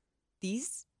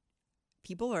these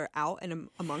people are out and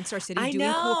amongst our city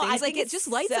doing cool things. It just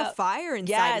lights a fire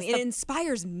inside me. It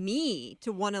inspires me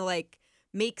to want to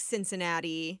make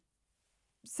Cincinnati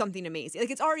something amazing.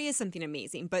 It already is something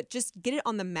amazing, but just get it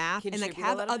on the map and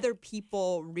have other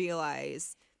people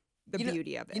realize the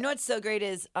beauty of it. You know what's so great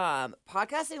is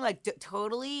podcasting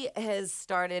totally has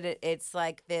started. It's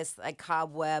this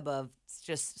cobweb of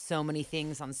just so many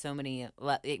things on so many.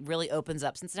 It really opens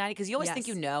up Cincinnati because you always think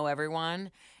you know everyone,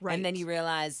 right? And then you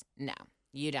realize no,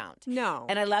 you don't. No.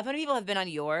 And I love when people have been on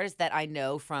yours that I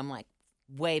know from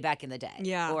way back in the day.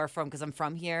 Yeah. Or because I'm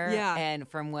from here. Yeah. And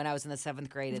from when I was in the 7th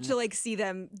grade. And to like see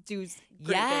them do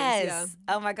great yes. things.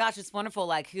 Yeah. Oh my gosh, it's wonderful.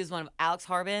 Like who's one of Alex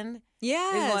Harbin?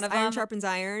 Yes. One of Iron them. sharpens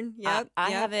iron. Yep. I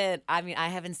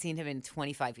haven't seen him in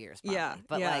 25 years probably. Yeah.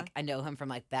 But yeah. like I know him from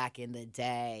like back in the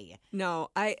day. No,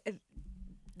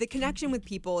 the connection with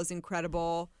people is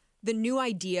incredible. The new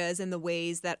ideas and the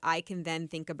ways that I can then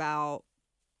think about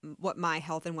what my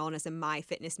health and wellness and my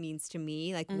fitness means to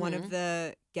me. Like one of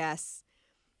the guests,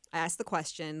 I asked the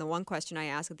question, the one question I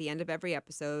ask at the end of every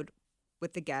episode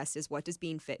with the guest is, what does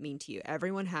being fit mean to you?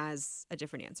 Everyone has a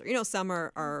different answer. You know, some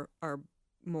are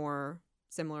more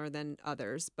similar than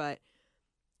others, but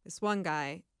this one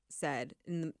guy said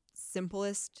in the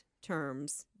simplest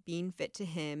terms, being fit to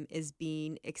him is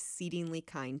being exceedingly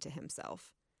kind to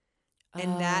himself.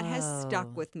 And that has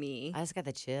stuck with me. I just got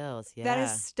the chills. Yeah. That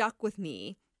has stuck with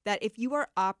me. That if you are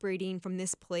operating from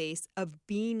this place of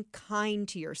being kind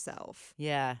to yourself,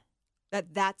 yeah,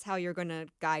 that's how you're going to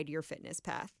guide your fitness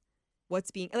path.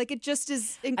 What's being like, it just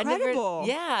is incredible.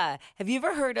 Yeah. Have you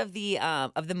ever heard of the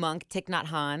monk Thich Nhat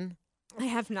Hanh? I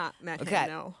have not met him,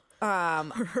 no.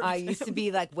 I used to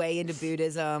be like way into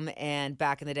Buddhism and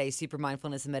back in the day, super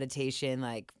mindfulness and meditation,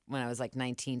 like when I was like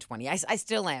 19, 20. I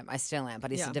still am,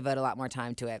 but I used to devote a lot more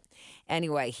time to it.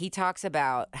 Anyway, he talks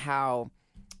about how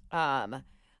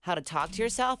to talk to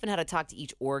yourself and how to talk to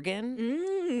each organ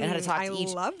and how to talk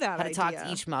to talk to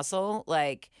each muscle.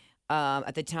 Like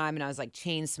at the time, and I was like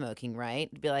chain smoking,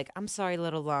 right? To be like, I'm sorry,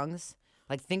 little lungs.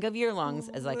 Like think of your lungs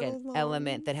as like an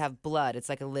element that have blood. It's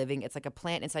like it's like a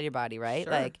plant inside your body, right?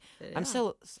 Sure. Like Yeah. I'm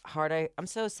so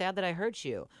sad that I hurt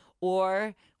you.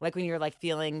 Or like when you're like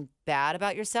feeling bad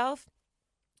about yourself,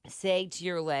 say to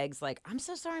your legs, like, I'm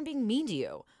so sorry I'm being mean to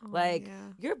you.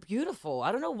 You're beautiful.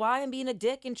 I don't know why I'm being a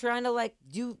dick and trying to like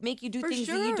make you do things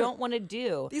that you don't want to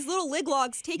do. These little leg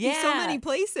logs take you so many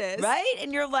places. Right?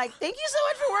 And you're like, thank you so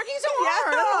much for working so hard.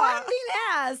 I don't know why I'm being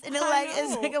ass. And it like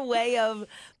is like a way of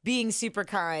being super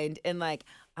kind and like,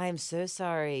 I'm so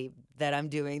sorry that I'm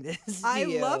doing this to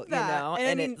you. I love that. You know? And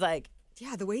I mean, it's like,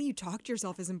 yeah, the way you talk to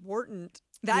yourself is important.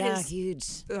 That is huge.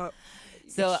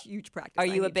 So huge practice. Are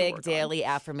you a big daily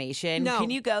affirmation? No. Can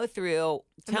you go through?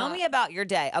 Tell me about your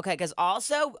day. Okay, because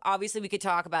also, obviously, we could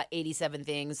talk about 87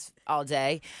 things all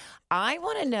day. I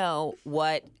want to know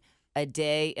what a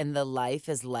day in the life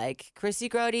is like, Krissy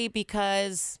Grote,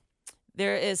 because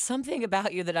there is something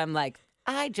about you that I'm like,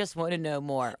 I just want to know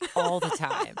more all the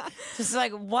time. Just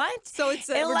like, what? So it's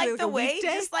like the way,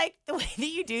 just like the way that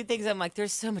you do things. I'm like,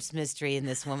 there's so much mystery in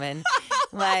this woman.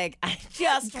 Like, I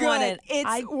just want to.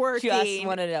 It's working. Just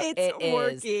want to know. It's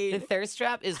working. The thirst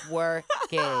trap is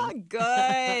working.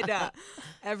 Good.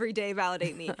 Every day,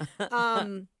 validate me.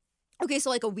 Okay, so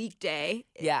like a weekday.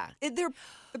 Yeah. They're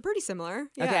pretty similar.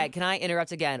 Yeah. Okay, can I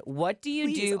interrupt again? What do you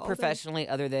Please, do professionally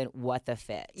other than What the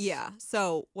Fit? Yeah.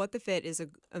 So What the Fit is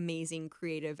an amazing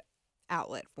creative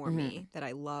outlet for me that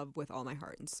I love with all my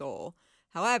heart and soul.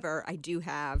 However, I do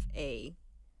have a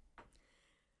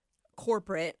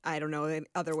corporate, I don't know the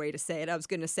other way to say it. I was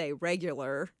going to say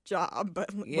regular job,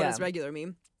 but what does regular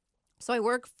mean? So I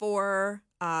work for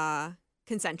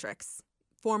Concentrix,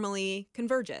 formerly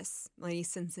Convergys. Many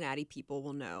Cincinnati people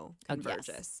will know Convergys.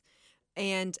 Oh, yes.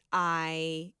 And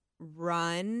I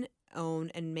run,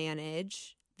 own, and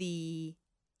manage the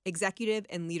executive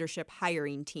and leadership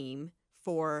hiring team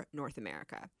for North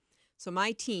America. So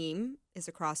my team is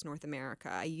across North America.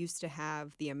 I used to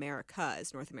have the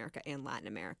Americas, North America and Latin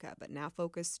America, but now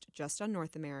focused just on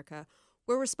North America.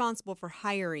 We're responsible for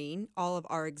hiring all of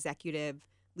our executive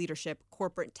leadership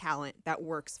corporate talent that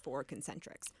works for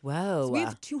Concentrix. Whoa. So we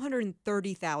have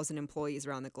 230,000 employees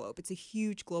around the globe. It's a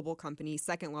huge global company,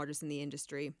 second largest in the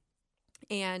industry.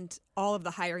 And all of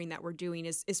the hiring that we're doing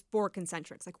is for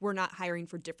Concentrix. Like, we're not hiring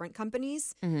for different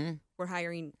companies. Mm-hmm. We're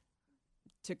hiring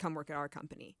to come work at our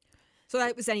company. So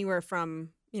that was anywhere from,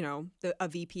 a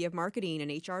VP of marketing, an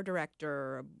HR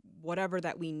director, whatever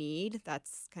that we need.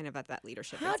 That's kind of at that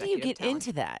leadership. How do you get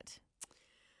into that?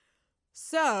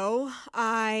 So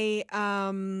I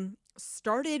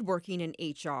started working in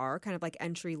HR, kind of like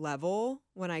entry level,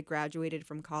 when I graduated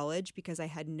from college because I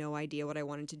had no idea what I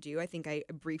wanted to do. I think I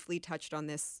briefly touched on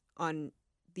this on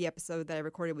the episode that I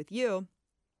recorded with you.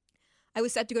 I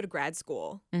was set to go to grad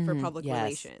school for public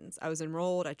relations. I was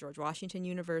enrolled at George Washington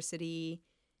University.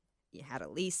 You had a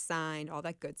lease signed, all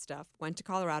that good stuff. Went to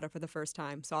Colorado for the first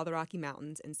time, saw the Rocky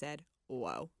Mountains, and said,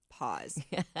 whoa, pause.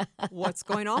 What's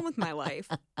going on with my life?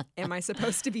 Am I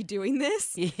supposed to be doing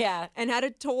this? Yeah. And had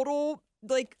a total,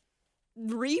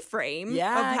 reframe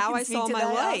of how I saw my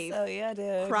life. Oh, yeah,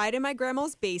 dude. Cried in my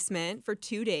grandma's basement for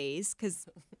 2 days because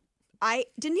I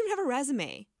didn't even have a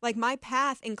resume. Like my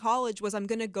path in college was I'm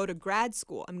going to go to grad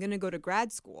school. I didn't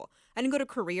go to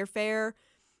career fair,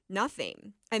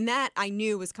 nothing. And that I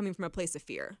knew was coming from a place of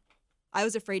fear. I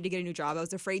was afraid to get a new job. I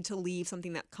was afraid to leave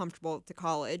something that comfortable to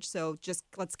college. So just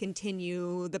let's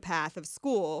continue the path of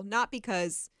school, not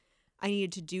because I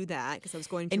needed to do that because I was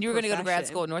going to And you were going to go to grad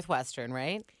school at Northwestern,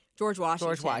 right? George Washington.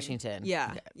 George Washington. Yeah,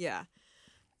 Okay. yeah.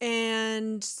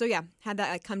 And so, yeah, had that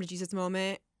like come to Jesus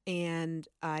moment. And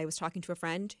I was talking to a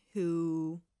friend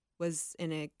who was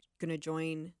going to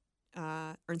join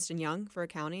Ernst & Young for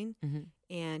accounting. Mm-hmm.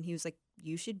 And he was like,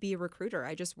 you should be a recruiter.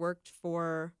 I just worked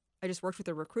with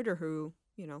a recruiter who,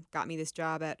 got me this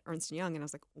job at Ernst & Young. And I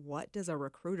was like, what does a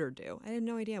recruiter do? I had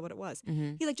no idea what it was.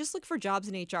 Mm-hmm. He's like, just look for jobs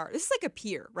in HR. This is like a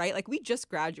peer, right? Like we just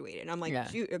graduated. And I'm like, Yeah.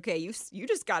 okay, you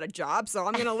just got a job, so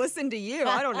I'm going to listen to you.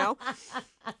 I don't know.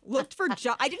 Looked for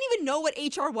job. I didn't even know what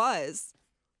HR was,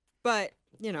 but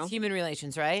It's human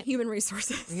relations, right? human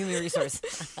resources. Human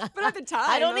resources. But at the time,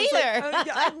 I don't was either. Like,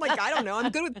 I'm like, I don't know.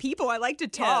 I'm good with people. I like to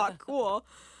talk. Yeah. Cool.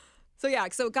 So yeah,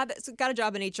 got a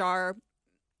job in HR.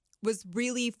 Was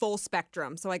really full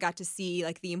spectrum. So I got to see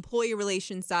like the employee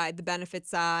relations side, the benefit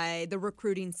side, the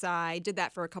recruiting side. Did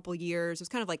that for a couple years. It was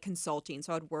kind of like consulting.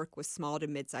 So I'd work with small to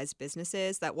mid-sized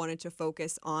businesses that wanted to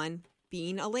focus on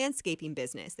being a landscaping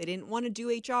business. They didn't want to do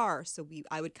HR. So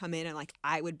I would come in and like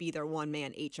I would be their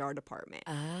one-man HR department.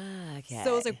 Ah, okay.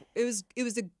 So it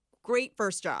was a great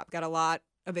first job. Got a lot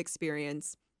of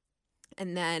experience.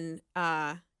 And then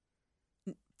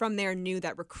from there knew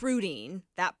that recruiting,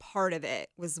 that part of it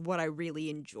was what I really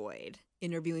enjoyed.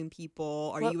 Interviewing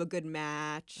people, are you a good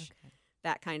match? Okay.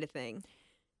 That kind of thing.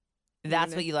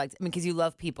 That's what you liked. I mean, because you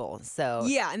love people. So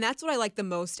yeah, and that's what I like the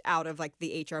most out of like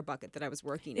the HR bucket that I was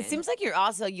working in. it seems like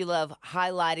you love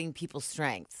highlighting people's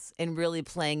strengths and really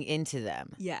playing into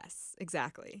them. Yes,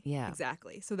 exactly. Yeah.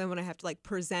 Exactly. So then when I have to like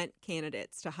present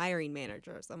candidates to hiring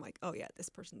managers, I'm like, oh yeah, this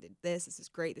person did this. This is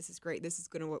great. This is great. This is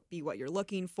going to be what you're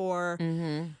looking for.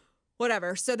 Mm-hmm.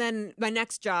 Whatever. So then my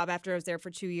next job after I was there for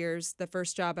 2 years, the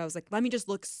first job I was like, let me just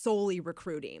look solely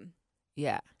recruiting.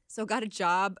 Yeah. So got a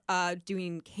job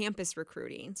doing campus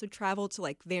recruiting. So traveled to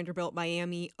like Vanderbilt,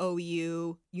 Miami,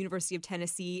 OU, University of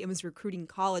Tennessee, and was recruiting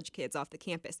college kids off the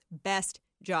campus. Best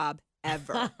job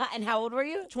ever. And how old were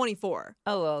you? 24.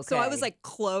 Oh, okay. So I was like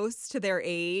close to their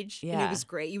age. And Yeah. it was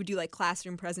great. You would do like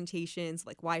classroom presentations,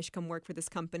 like why you should come work for this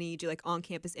company, do like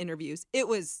on-campus interviews. It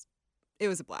was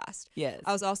a blast. Yes.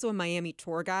 I was also a Miami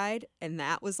tour guide, and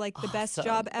that was like the best Awesome.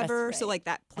 job That's ever. great. So like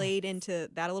that played into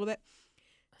that a little bit.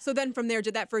 So then from there,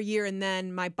 did that for a year, and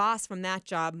then my boss from that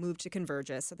job moved to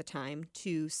Convergys at the time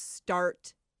to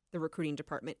start the recruiting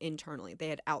department internally. They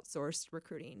had outsourced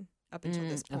recruiting up until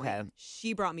this point. Okay.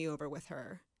 She brought me over with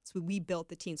her. So we built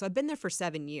the team. So I've been there for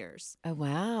 7 years. Oh,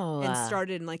 wow. And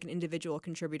started in like an individual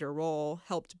contributor role,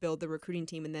 helped build the recruiting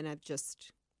team, and then I've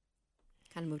just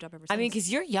kind of moved up ever since. I mean,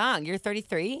 because you're young. You're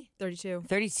 33? 32.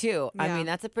 32. I Yeah. mean,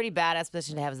 that's a pretty badass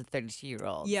position to have as a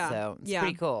 32-year-old. Yeah. So it's Yeah.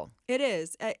 pretty cool. It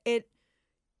is.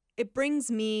 It brings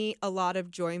me a lot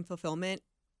of joy and fulfillment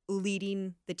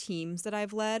leading the teams that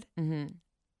I've led. Mm-hmm.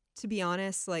 To be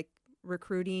honest, like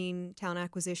recruiting, talent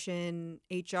acquisition,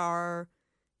 HR,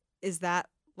 is that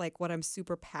like what I'm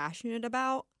super passionate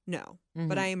about? No.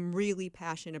 But I am really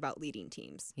passionate about leading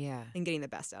teams Yeah. and getting the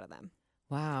best out of them.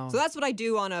 Wow. So that's what I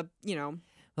do on a, Well,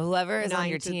 whoever is on 9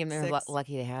 your to team, they're 6.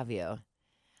 lucky to have you.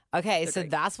 Okay, They're so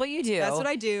great. that's what you do. that's what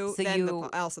I do. So Then you-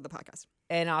 also the podcast.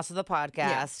 And also the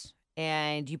podcast.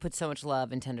 And you put so much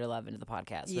love and tender love into the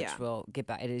podcast, which Yeah. we'll get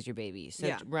back. It is your baby. So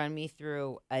Yeah. run me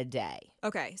through a day.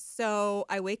 Okay. So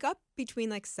I wake up between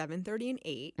like 7:30 and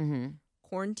 8. Mm-hmm.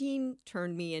 Quarantine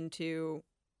turned me into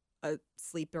a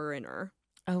sleeper-inner.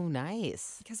 Oh,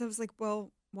 nice. Because I was like,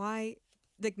 well, why?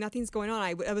 Like, nothing's going on.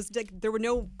 I was like, there were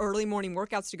no early morning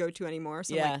workouts to go to anymore.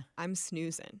 So I'm Yeah. like, I'm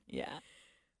snoozing. Yeah.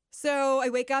 So I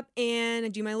wake up and I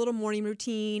do my little morning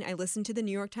routine. I listen to the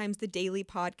New York Times, the Daily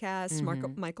podcast,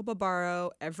 Michael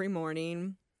Barbaro every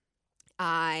morning.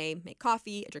 I make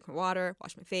coffee, I drink my water,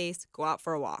 wash my face, go out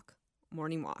for a walk,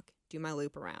 morning walk, do my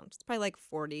loop around. It's probably like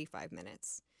 45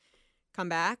 minutes. Come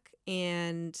back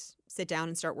and sit down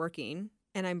and start working.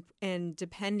 And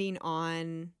depending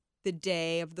on the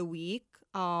day of the week,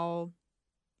 I'll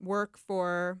work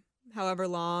for however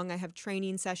long. I have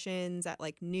training sessions at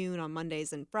like noon on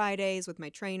Mondays and Fridays with my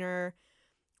trainer.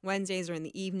 Wednesdays are in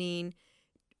the evening.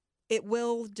 It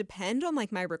will depend on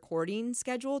like my recording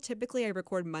schedule. Typically I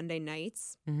record Monday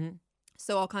nights. Mm-hmm.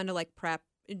 So I'll kind of like prep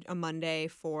a Monday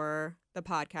for the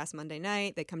podcast Monday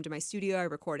night. They come to my studio. I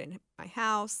record in my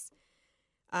house.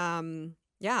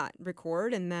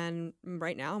 record, and then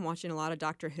right now I'm watching a lot of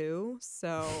Doctor Who.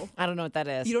 So I don't know what that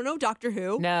is. you don't know Doctor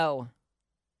Who? No.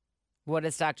 What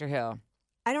is Doctor Who?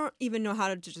 I don't even know how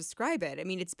to describe it. I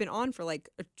mean, it's been on for like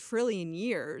a trillion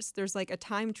years. There's like a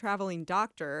time traveling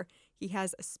doctor. He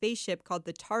has a spaceship called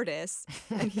the TARDIS,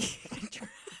 and he can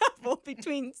travel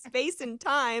between space and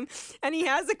time, and he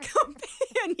has a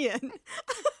companion.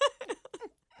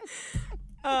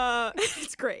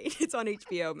 It's great. It's on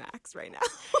HBO Max right now.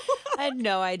 I had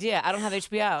no idea. I don't have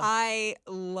HBO. I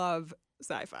love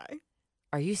sci-fi.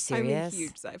 Are you serious? I'm a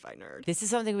huge sci-fi nerd. This is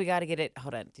something we got to get it.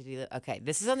 Hold on. Okay.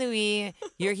 This is something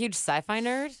you're a huge sci-fi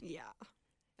nerd? Yeah.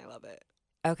 I love it.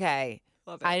 Okay.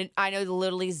 Love it. I know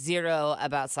literally zero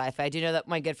about sci-fi. I do know that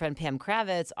my good friend Pam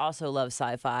Kravitz also loves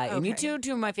sci-fi. And you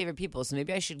two are my favorite people, so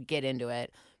maybe I should get into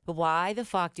it. But why the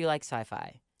fuck do you like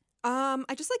sci-fi?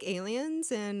 I just like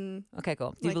aliens and... Okay,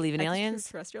 cool. Do you believe in aliens?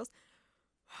 Extraterrestrials?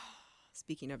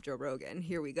 Speaking of Joe Rogan,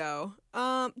 here we go.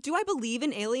 Do I believe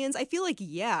in aliens? I feel like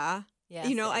yeah. Yeah.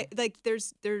 You know,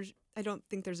 there's I don't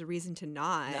think there's a reason to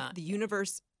not. The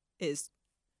universe is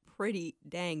pretty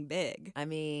dang big. I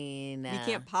mean, we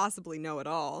can't possibly know it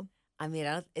all. I mean,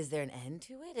 is there an end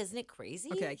to it? Isn't it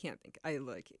crazy? Okay, I can't think. I know,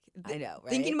 right?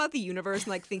 Thinking about the universe and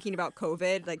like thinking about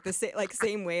COVID, like the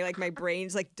same way, like my brain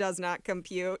just like does not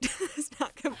compute. Does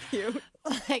not compute.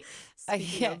 Like I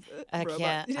can't. I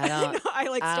don't. I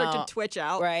like start to twitch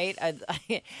out. Right.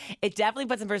 It definitely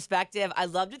puts in perspective. I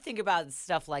love to think about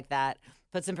stuff like that.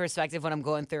 Puts in perspective when I'm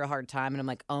going through a hard time and I'm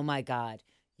like, oh my God,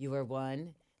 you are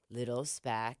one little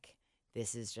speck.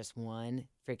 This is just one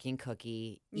freaking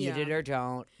cookie. Eat it or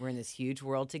don't. We're in this huge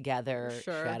world together.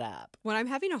 Sure. Shut up. When I'm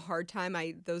having a hard time,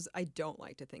 I don't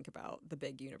like to think about the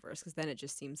big universe because then it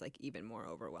just seems like even more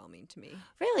overwhelming to me.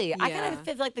 Really? Yeah. I kind of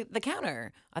feel like the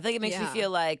counter. I think it makes me feel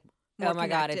like, more oh my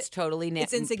God, connected. it's totally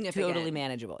it's insignificant. totally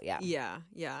manageable. Yeah.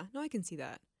 Yeah. No, I can see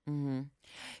that. Mm-hmm.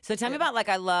 So tell me about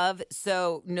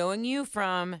knowing you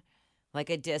from like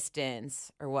a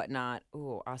distance or whatnot.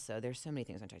 Ooh, also there's so many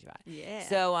things I want to talk to you about. Yeah.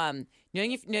 So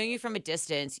knowing you from a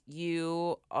distance,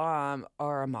 you are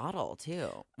a model too,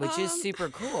 which is super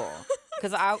cool.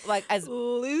 Because I like as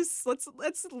loose.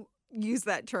 Let's use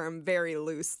that term very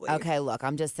loosely. Okay, look,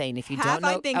 I'm just saying if you Have don't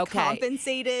know, I been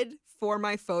compensated for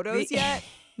my photos yet?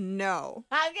 No.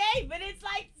 Okay, but it's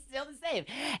like still the same.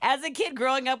 As a kid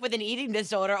growing up with an eating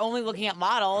disorder, only looking at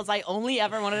models, I only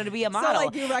ever wanted to be a model. So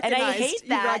like you recognized, and I hate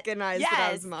that. You recognized that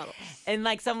I was a model. And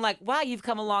like, so I'm like, wow, you've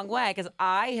come a long way. Because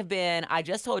I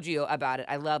just told you about it.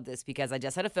 I love this because I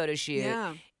just had a photo shoot.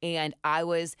 Yeah. And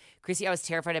Krissy, I was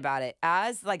terrified about it.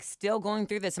 As like still going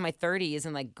through this in my 30s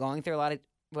and like going through a lot of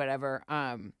whatever,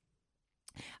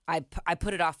 I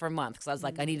put it off for a month because I was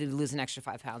like, I needed to lose an extra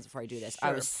 5 pounds before I do this. Sure,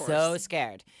 I was so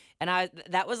scared. And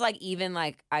that was like even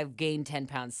like I've gained 10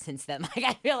 pounds since then. Like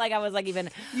I feel like I was like even.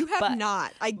 You have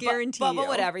not. I guarantee you. But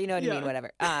whatever, you know what I mean,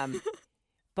 whatever.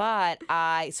 But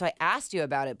I asked you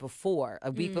about it before,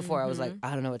 a week before. I was like,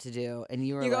 I don't know what to do. And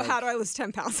you were like, how do I lose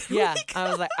 10 pounds in a yeah. week? I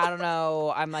was like, I don't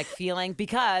know. I'm like feeling,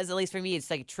 because at least for me, it's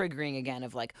like triggering again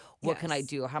of like, what can I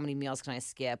do? How many meals can I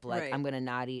skip? Like, I'm going to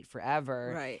not eat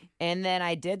forever. Right. And then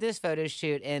I did this photo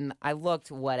shoot and I looked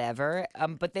whatever.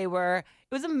 But it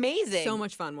was amazing. So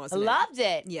much fun, wasn't it? Loved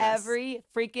it. Yes. Every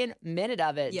freaking minute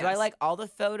of it. Yes. Do I like all the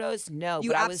photos? No.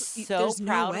 But I was so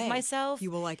proud of myself.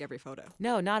 You will like every photo.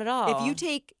 No, not at all. If you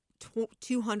take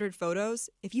 200 photos,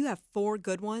 if you have 4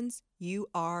 good ones, you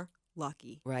are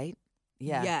lucky. Right?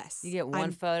 Yeah. Yes. You get one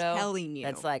I'm photo. Telling you.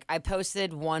 That's like, I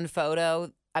posted one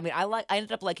photo. I mean, I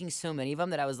ended up liking so many of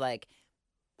them that I was like,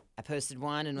 I posted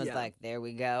one and was like, there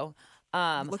we go.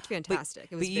 It looked fantastic.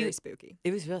 It was very spooky.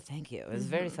 It was real. Thank you. It was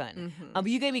very fun. But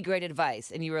you gave me great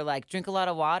advice, and you were like, drink a lot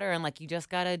of water, and like you just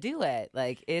gotta do it.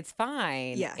 Like it's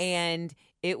fine. Yes. And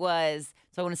it was.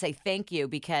 So I want to say thank you,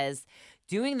 because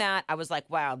doing that, I was like,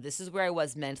 wow, this is where I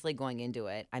was mentally going into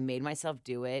it. I made myself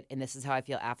do it, and this is how I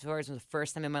feel afterwards. It was the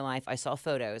first time in my life I saw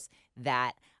photos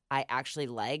that I actually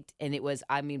liked, and it was,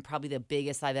 I mean, probably the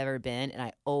biggest I've ever been, and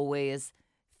I always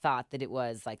thought that it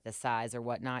was like the size or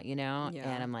whatnot, you know? Yeah.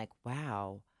 And I'm like,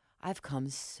 wow, I've come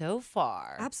so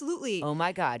far. Absolutely. Oh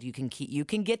my God, you can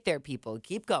get there, people.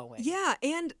 Keep going. Yeah,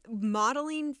 and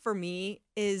modeling for me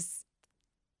it's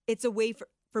a way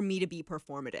for me to be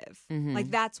performative. Like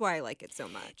that's why I like it so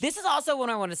much. This is also what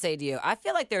I want to say to you. I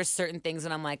feel like there's certain things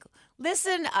and I'm like,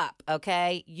 listen up,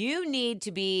 okay? You need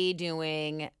to be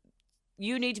doing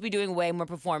way more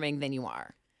performing than you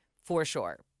are, for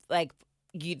sure. Like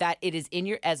that it is in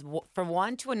your, from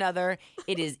one to another,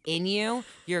 it is in you.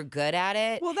 You're good at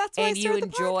it. Well, that's why and I you started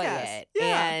enjoy the podcast. it.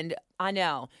 Yeah. And I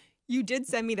know. You did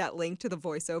send me that link to the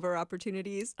voiceover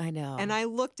opportunities. I know. And I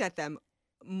looked at them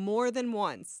more than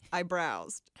once I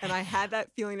browsed and I had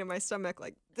that feeling in my stomach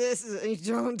like,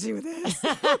 don't do this.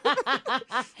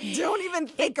 Don't even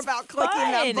think about clicking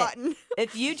that button.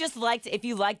 If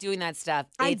you like doing that stuff,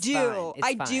 I it's do. fun. It's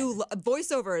I fun. do.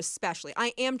 Voiceover especially.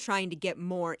 I am trying to get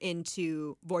more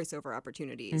into voiceover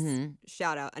opportunities. Mm-hmm.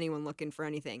 Shout out anyone looking for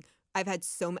anything. I've had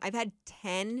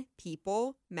 10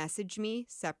 people message me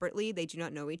separately. They do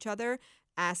not know each other,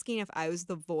 asking if I was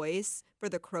the voice for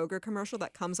the Kroger commercial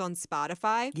that comes on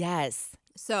Spotify. Yes.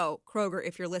 So, Kroger,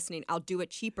 if you're listening, I'll do it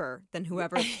cheaper than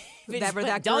whoever that girl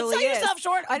is. Don't sell yourself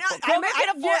short. I know. Kroger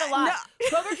can afford a lot. No.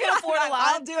 Kroger can afford a lot.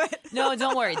 I'll do it. No,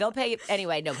 don't worry. They'll pay you.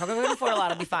 Anyway, no, Kroger can afford a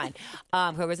lot. It'll be fine.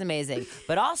 Kroger's amazing.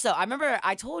 But also, I remember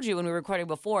I told you when we were recording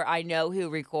before, I know who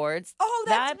records. Oh,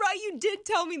 that's right. You did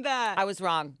tell me that. I was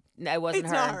wrong. It wasn't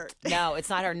It's her. not her. No, it's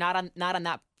not her. Not on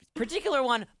that particular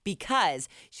one, because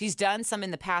she's done some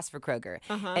in the past for Kroger.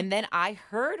 And then I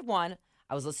heard one.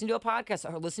 I was listening to a podcast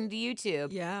or listening to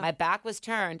YouTube. Yeah. My back was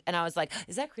turned, and I was like,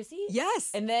 "Is that Krissy?"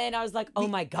 Yes. And then I was like, "Oh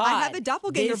my god, I have a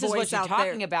doppelganger this is voice what you're out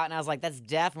talking there. about." And I was like, "That's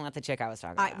definitely not the chick I was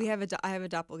talking about." I have a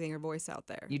doppelganger voice out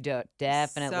there. You do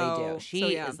definitely So- do. She so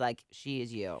yeah. is like, she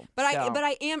is you. But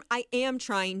I am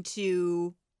trying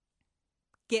to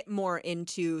get more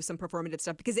into some performative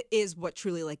stuff because it is what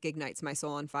truly like ignites my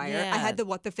soul on fire. Yeah. I had the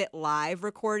What the Fit live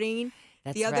recording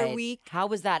the other week. How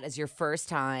was that as your first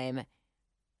time?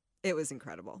 It was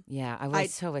incredible. Yeah,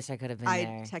 so wish I could have been I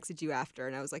there. texted you after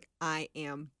and I was like, I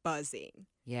am buzzing.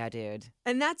 Yeah, dude.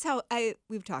 And that's how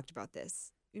we've talked about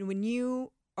this. When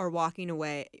you are walking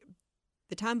away,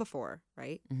 the time before,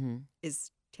 right,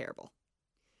 is terrible.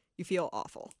 You feel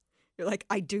awful. You're like,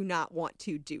 I do not want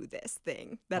to do this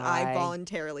thing that I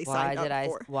voluntarily signed up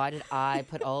for. Why did I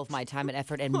put all of my time and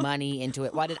effort and money into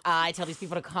it? Why did I tell these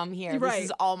people to come here? Right. This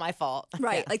is all my fault.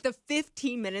 Right. Yeah. Like the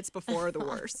 15 minutes before are the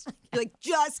worst. You're like,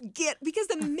 because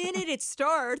the minute it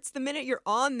starts, the minute you're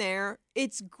on there,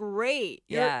 it's great.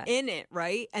 You're in it,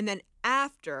 right? And then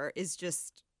after is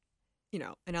just,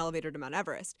 an elevator to Mount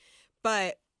Everest.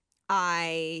 But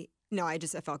I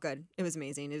felt good. It was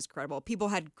amazing. It was incredible. People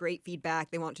had great feedback.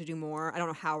 They want to do more. I don't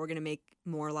know how we're going to make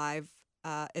more live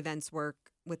events work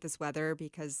with this weather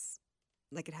because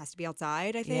it has to be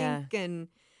outside, I think. Yeah. And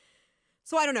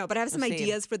so I don't know, but I have some We'll see.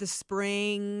 ideas for the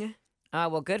spring.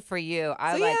 Well, good for you.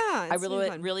 I it's really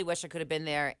fun. really wish I could have been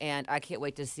there, and I can't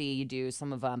wait to see you do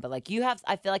some of them. But I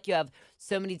feel like you have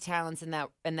so many talents in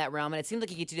that realm, and it seems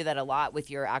like you get to do that a lot with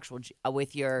your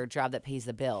with your job that pays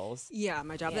the bills. Yeah,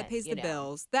 my job that pays the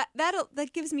bills. That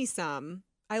gives me some.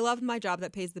 I love my job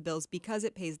that pays the bills because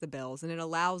it pays the bills, and it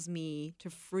allows me to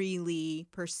freely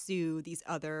pursue these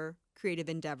other creative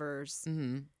endeavors.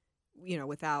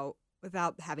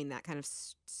 Without having that kind of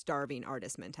starving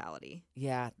artist mentality.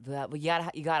 Yeah,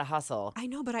 you gotta hustle. I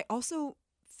know, but I also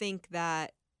think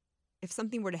that if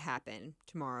something were to happen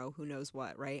tomorrow, who knows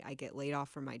what, right? I get laid off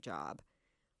from my job.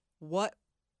 What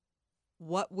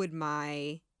would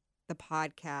the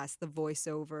podcast, the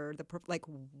voiceover,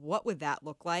 what would that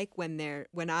look like when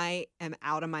I am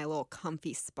out of my little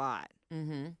comfy spot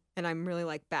and I'm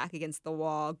really back against the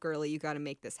wall, girly, you got to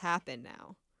make this happen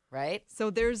now, right?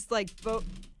 So there's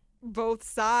both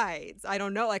sides. I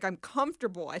don't know. I'm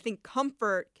comfortable. I think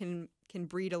comfort can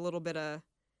breed a little bit of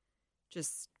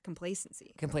just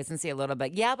complacency. Complacency a little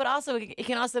bit. Yeah, but also it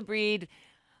can also breed,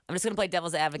 I'm just going to play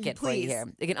devil's advocate for you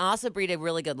here. It can also breed a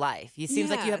really good life. It seems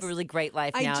like you have a really great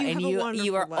life now. I do and have a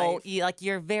wonderful life.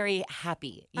 You're very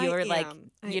happy. You're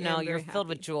you're filled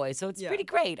with joy. So it's pretty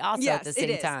great also at the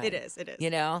same time. It is.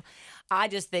 I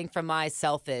just think from my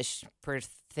selfish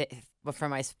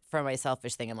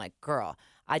selfish thing, I'm like, girl,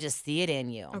 I just see it in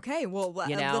you. Okay, well,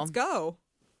 let's go.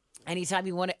 Anytime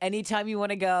you want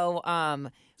to go,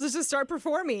 let's just start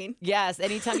performing. Yes,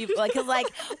 anytime you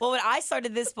when I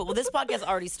started this podcast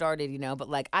already started,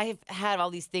 but I have had all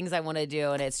these things I want to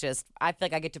do, and it's just I feel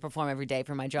like I get to perform every day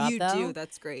for my job. You do,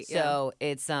 that's great. So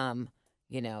it's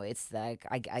it's like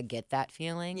I get that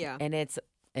feeling. Yeah, and it's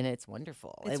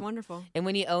wonderful. It's wonderful. And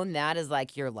when you own that as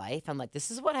your life, I'm like, this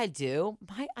is what I do.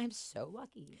 I'm so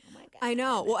lucky. Oh my God. I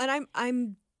know. Well, and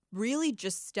I'm really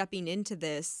just stepping into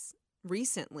this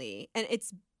recently, and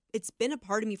it's been a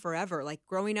part of me forever.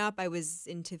 Growing up, I was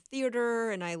into theater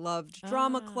and I loved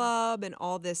drama club and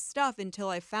all this stuff until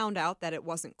I found out that it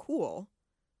wasn't cool.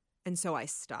 And so I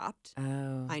stopped.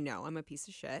 Oh. I know, I'm a piece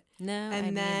of shit. No.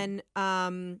 And then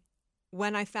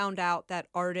when I found out that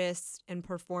artists and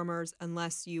performers,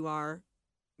 unless you are,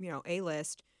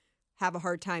 A-list, have a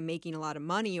hard time making a lot of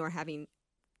money or having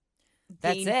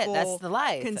gainful, That's the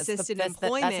life. consistent that's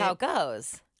employment. That's how it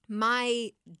goes.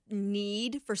 My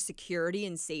need for security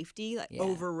and safety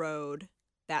overrode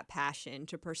that passion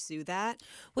to pursue that.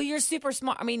 Well, you're super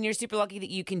smart. I mean, you're super lucky that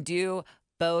you can do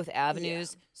both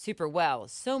avenues super well.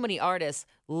 So many artists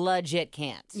legit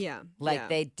can't. Yeah. Like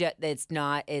it's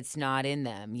not in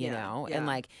them, you know? And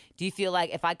like, do you feel like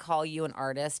if I call you an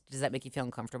artist, does that make you feel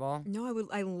uncomfortable? No,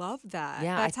 I love that.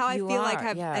 Yeah, that's how I feel like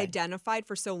I've yeah. identified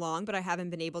for so long, but I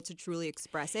haven't been able to truly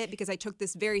express it because I took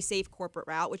this very safe corporate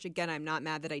route, which again, I'm not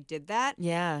mad that I did that.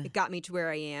 Yeah. It got me to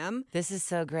where I am. This is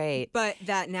so great. But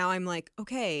that now I'm like,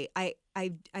 okay, I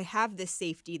have this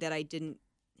safety that I didn't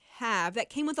have that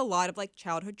came with a lot of like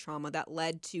childhood trauma that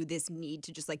led to this need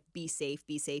to just like be safe.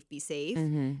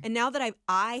 Mm-hmm. And now that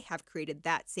I have created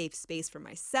that safe space for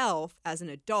myself as an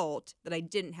adult that I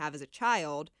didn't have as a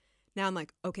child, now I'm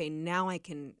like, okay, now I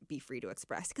can be free to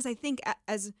express. Because I think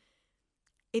as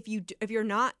if you're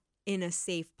not in a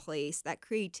safe place, that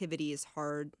creativity is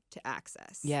hard to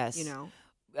access. Yes. You know?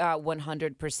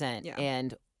 100%. Yeah.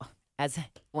 And as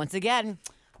once again,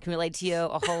 can relate to you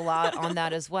a whole lot on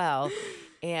that as well.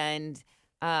 And,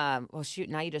 well, shoot,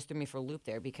 now you just threw me for a loop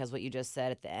there because what you just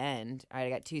said at the end, all right, I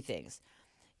got two things.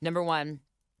 Number one,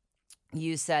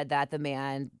 you said that the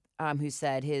man who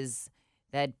said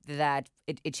that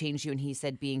it changed you and he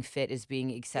said being fit is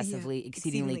being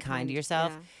exceedingly kind to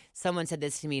yourself. Yeah. Someone said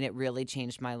this to me and it really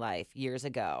changed my life years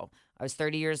ago. I was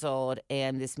 30 years old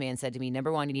and this man said to me,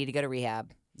 number one, you need to go to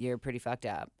rehab. You're pretty fucked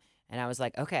up. And I was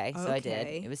like, okay. So I did.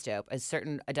 It was dope.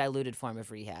 A diluted form of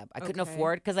rehab. I couldn't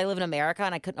afford, because I live in America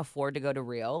and I couldn't afford to go to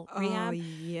real rehab. Oh,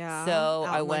 yeah. So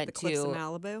out I in, went like, the cliffs to of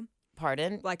Malibu.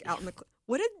 Pardon? Like out in the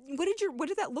what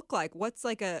did that look like? What's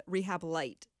like a rehab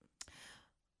light?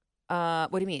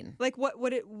 What do you mean? Like what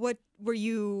were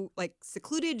you like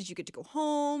secluded? Did you get to go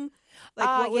home? Like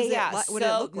what was it? What did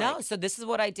it look like? No, so this is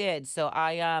what I did. So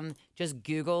I just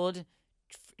Googled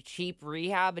cheap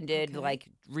rehab and did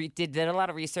did a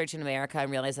lot of research in America and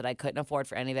realized that I couldn't afford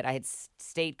for any of it. I had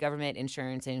state government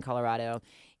insurance in Colorado,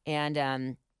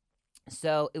 and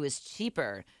so it was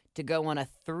cheaper to go on a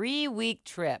 3-week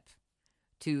trip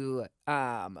to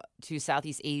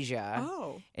Southeast Asia.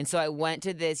 Oh. And so I went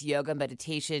to this yoga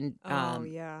meditation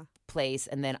place,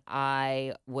 and then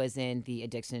I was in the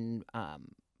addiction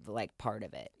part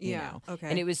of it. You know? Okay.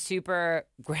 And it was super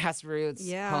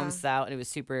grassroots, home style, and it was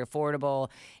super affordable,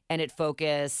 and it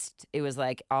was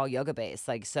like all yoga based.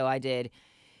 Like, so I did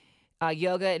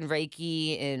yoga and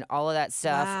Reiki and all of that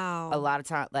stuff a lot of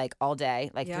time, like all day,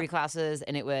 like 3 classes,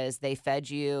 and they fed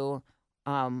you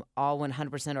all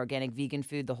 100% organic vegan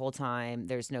food the whole time.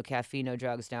 There's no caffeine, no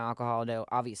drugs, no alcohol, no,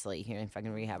 obviously here in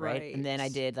fucking rehab, right? And then I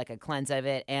did like a cleanse of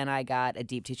it, and I got a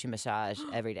deep tissue massage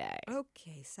every day.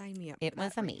 Okay, sign me up. It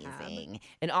was amazing.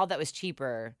 And all that was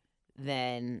cheaper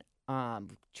than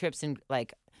trips and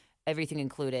like everything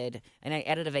included. And I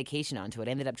added a vacation onto it.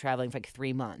 I ended up traveling for like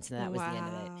 3 months, and that was the end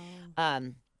of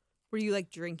it. Were you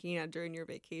like drinking during your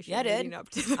vacation? Yeah, I did. Up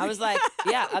to I was like,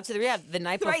 up to the rehab the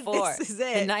night before. This is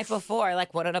it. The night before, I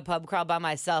like went on a pub crawl by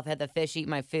myself. Had the fish eat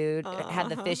my food. Had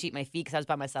the fish eat my feet because I was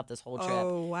by myself this whole trip.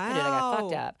 Oh wow! I got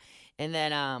fucked up, and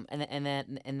then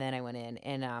I went in,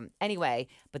 and anyway.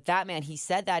 But that man, he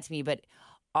said that to me, but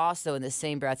also in the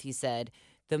same breath, he said,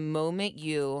 the moment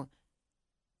you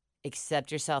accept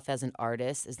yourself as an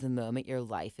artist is the moment your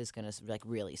life is gonna like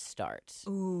really start.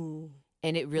 Ooh.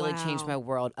 And it really changed my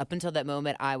world. Up until that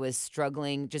moment, I was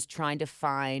struggling, just trying to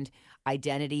find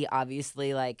identity.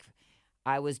 Obviously, like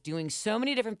I was doing so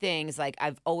many different things. Like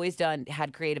I've always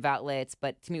had creative outlets,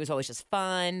 but to me it was always just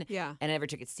fun. Yeah. And I never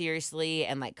took it seriously.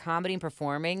 And like comedy and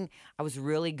performing, I was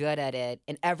really good at it.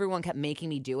 And everyone kept making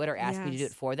me do it or asking me to do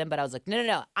it for them. But I was like,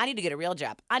 no. I need to get a real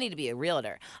job. I need to be a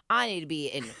realtor. I need to be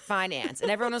in finance.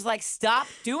 And everyone was like, stop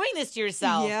doing this to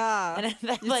yourself. Yeah. And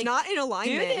it's like, not in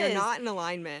alignment. You're not in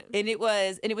alignment. And it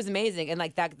was amazing. And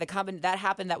like that happened.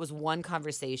 That was one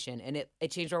conversation, and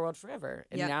it changed our world forever.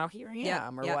 And now here I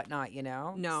am or whatnot, you know?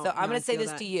 No. So I'm going to say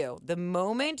this to you. The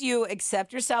moment you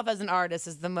accept yourself as an artist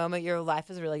is the moment your life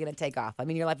is really going to take off. I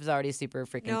mean, your life is already super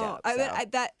freaking dope.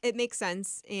 That it makes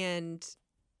sense, and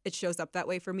it shows up that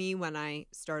way for me when I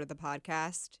started the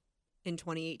podcast in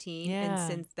 2018. Yeah.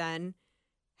 And since then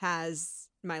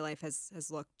my life has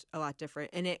looked a lot different.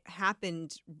 And it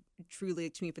happened truly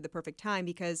to me for the perfect time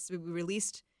because we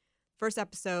released first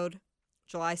episode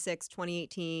July 6,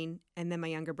 2018, and then my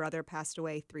younger brother passed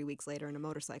away 3 weeks later in a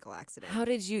motorcycle accident. How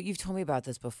did you've told me about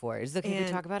this before. Is it okay to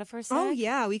talk about it for a sec? Oh,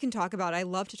 yeah, we can talk about it. I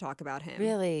love to talk about him.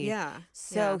 Really? Yeah.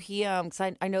 So he, 'cause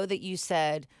I know that you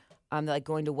said like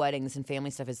going to weddings and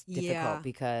family stuff is difficult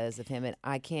because of him, and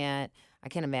I can't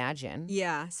imagine.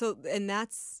 Yeah. So, and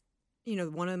that's,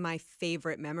 one of my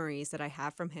favorite memories that I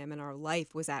have from him in our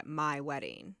life was at my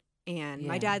wedding. And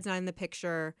my dad's not in the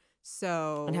picture.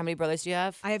 So, And how many brothers do you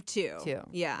have? I have two. Two.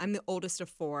 Yeah, I'm the oldest of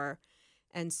four,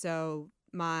 and so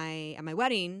at my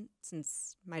wedding,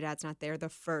 since my dad's not there, the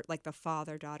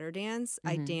father-daughter dance,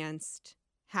 I danced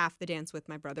half the dance with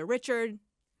my brother Richard,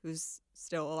 who's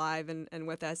still alive and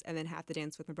with us, and then half the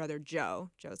dance with my brother Joe.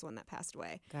 Joe's the one that passed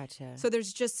away. Gotcha. So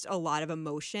there's just a lot of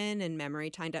emotion and memory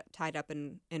tied up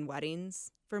in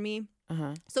weddings for me.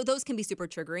 Uh-huh. So those can be super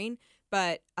triggering,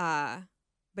 but yeah,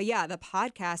 the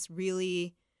podcast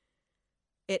really,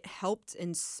 it helped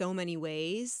in so many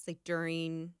ways, like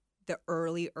during the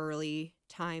early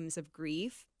times of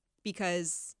grief,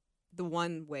 because the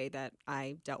one way that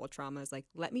I dealt with trauma is like,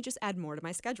 let me just add more to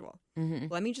my schedule.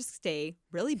 Let me just stay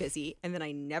really busy, and then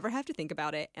I never have to think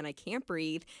about it, and I can't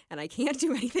breathe, and I can't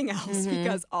do anything else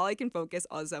because all I can focus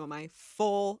on is on my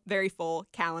very full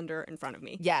calendar in front of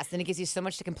me. Yes, and it gives you so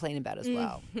much to complain about as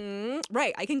well.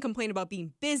 Right. I can complain about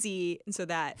being busy, and so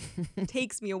that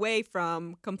takes me away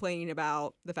from complaining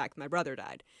about the fact that my brother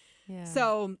died. Yeah.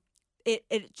 So it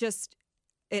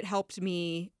helped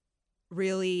me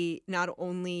really not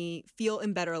only feel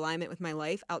in better alignment with my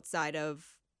life outside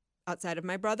of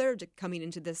my brother, coming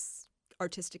into this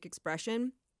artistic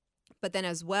expression, but then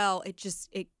as well,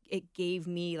 it gave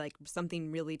me like something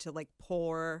really to like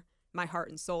pour my heart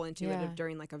and soul into it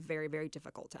during like a very, very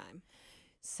difficult time.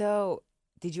 So,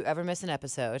 did you ever miss an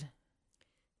episode?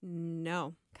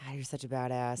 No. God, you're such a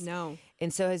badass. No.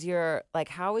 And so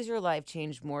how has your life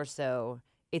changed more so?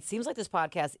 It seems like this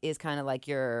podcast is kind of like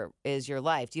your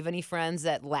life. Do you have any friends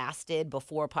that lasted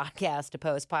before podcast to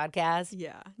post podcast?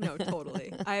 Yeah, no,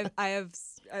 totally. I have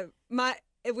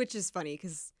which is funny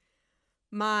because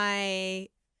my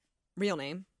real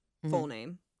name, full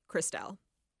name, Christelle.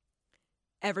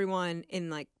 Everyone in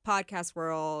like podcast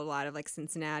world, a lot of like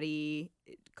Cincinnati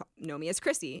know me as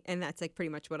Krissy, and that's like pretty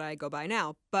much what I go by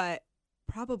now. But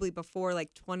probably before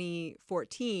like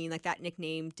 2014, like that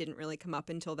nickname didn't really come up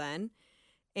until then.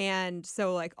 And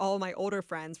so like all my older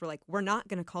friends were like, we're not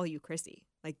going to call you Krissy.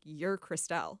 Like you're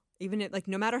Christelle. Even like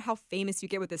no matter how famous you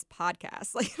get with this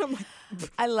podcast. Like I'm like,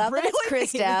 I love really? that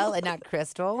it's Christelle and not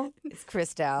Crystal. It's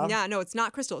Christelle. Yeah, no, it's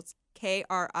not Crystal. It's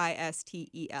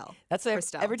Kristel. That's why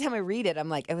every time I read it, I'm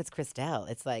like, oh, it's Christelle.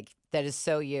 It's like, that is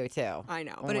so you too. I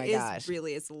know. Oh but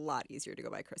it's a lot easier to go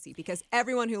by Krissy because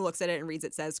everyone who looks at it and reads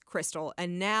it says Crystal.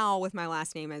 And now with my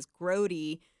last name as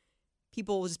Grote,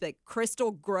 people will just be like,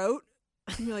 Krissy Grote.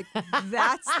 And you're like,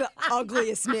 that's the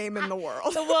ugliest name in the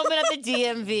world. The woman at the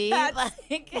DMV. That's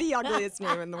the ugliest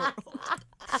name in the world.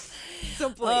 So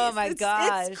please. Oh my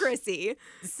gosh. It's Krissy.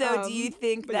 So do you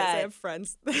think that I have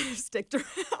friends that have sticked around?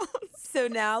 So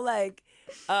now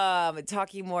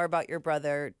talking more about your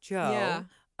brother Joe.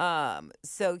 Yeah.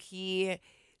 So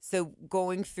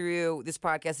going through this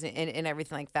podcast and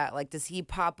everything like that, like does he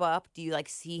pop up? Do you like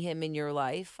see him in your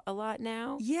life a lot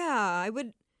now? Yeah, I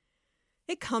would.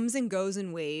 It comes and goes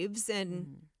in waves,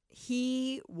 and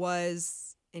he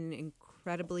was an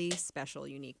incredibly special,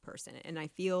 unique person. And I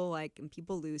feel like when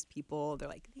people lose people, they're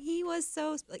like, he was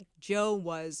so, like, Joe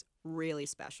was really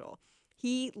special.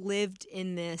 He lived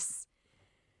in this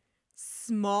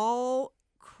small,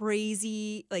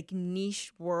 crazy, like,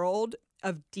 niche world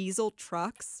of diesel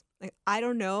trucks. Like, I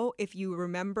don't know if you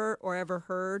remember or ever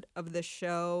heard of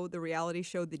the reality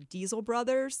show, The Diesel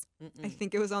Brothers. I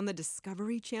think it was on the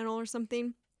Discovery Channel or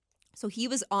something. So he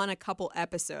was on a couple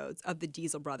episodes of The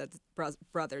Diesel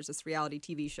Brothers, this reality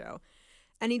TV show.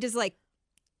 And he does like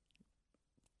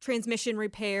transmission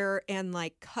repair and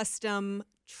like custom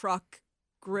truck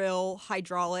grill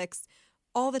hydraulics.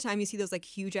 All the time you see those like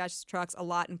huge ass trucks, a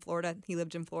lot in Florida. He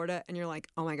lived in Florida. And you're like,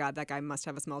 oh my God, that guy must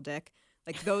have a small dick.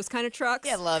 Like those kind of trucks.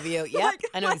 Yeah, love you. Yep.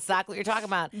 I know exactly what you're talking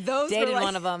about. Dated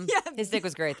one of them. Yeah. His dick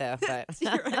was great though. But.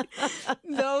 Right.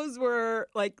 Those were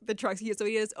like the trucks. So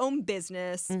he had his own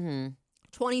business,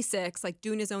 26, like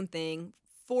doing his own thing,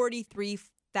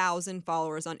 43,000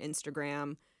 followers on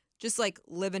Instagram, just like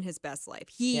living his best life.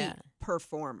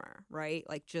 Performer, right?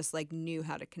 Like just like knew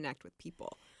how to connect with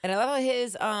people. And I love how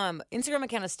his Instagram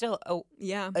account is still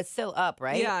it's still up,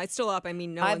 right? Yeah, it's still up. I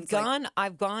mean, I've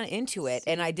gone into it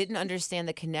and I didn't understand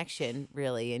the connection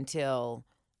really until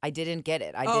I didn't get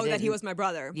it. That he was my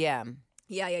brother. Yeah.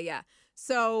 Yeah.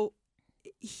 So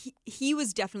he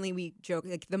was definitely, we joke,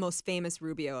 like the most famous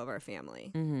Rubio of our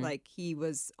family. Like he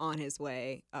was on his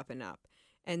way up and up.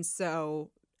 And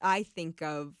so I think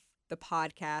of the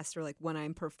podcast or like when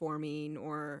I'm performing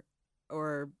or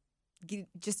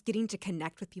just getting to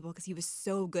connect with people because he was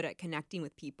so good at connecting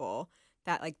with people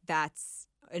that like that's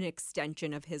an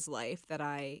extension of his life that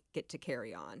I get to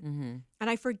carry on. And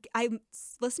I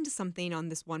listened to something on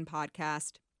this one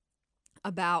podcast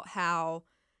about how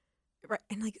right,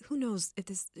 and like, who knows if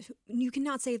this, you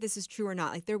cannot say if this is true or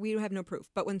not. Like, we have no proof.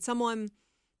 But when someone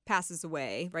passes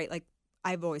away, right, like,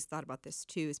 I've always thought about this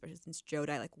too, especially since Joe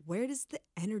died. Like, where does the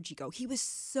energy go? He was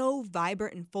so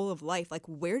vibrant and full of life. Like,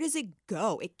 where does it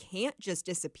go? It can't just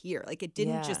disappear. Like, it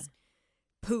didn't just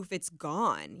poof, it's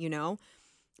gone, you know?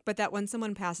 But that when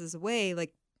someone passes away,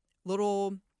 like,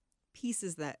 little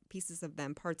pieces of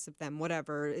them, parts of them,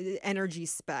 whatever, energy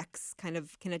specks kind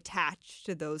of can attach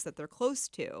to those that they're close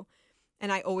to.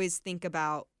 And I always think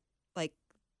about, like,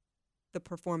 the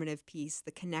performative piece,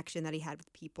 the connection that he had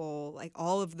with people, like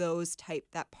all of those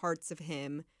that parts of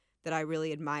him that I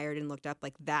really admired and looked up,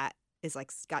 like that is like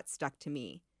got stuck to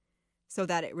me, so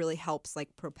that it really helps like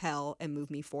propel and move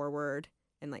me forward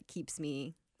and like keeps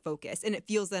me focused. And it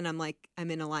feels then I'm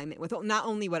in alignment with not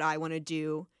only what I want to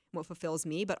do, what fulfills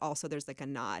me, but also there's like a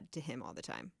nod to him all the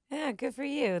time. Yeah, good for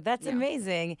you. That's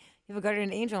amazing. You have a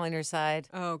guardian angel on your side.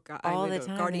 Oh God, all the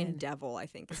time. Guardian devil, I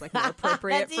think, is like more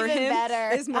appropriate for him.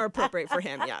 Better. Is more appropriate for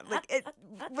him. Yeah, like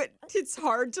but it's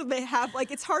hard to have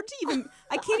like it's hard to even.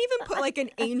 I can't even put like an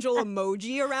angel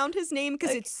emoji around his name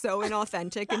because it's so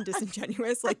inauthentic and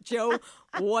disingenuous. Like Joe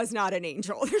was not an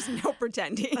angel. There's no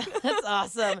pretending. That's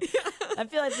awesome. I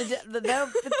feel like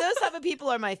those type of people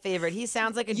are my favorite. He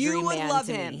sounds like a dream man love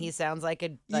to him. me. He sounds like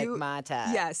my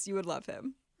type. Yes, you would love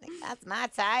him. Like, that's my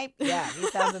type. Yeah, he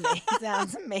sounds amazing. He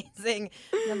sounds amazing.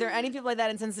 Are there any people like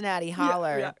that in Cincinnati?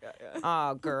 Holler. Yeah.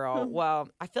 Oh, girl. Well,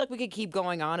 I feel like we could keep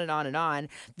going on and on and on.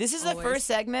 This is the first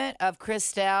segment of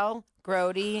Krissy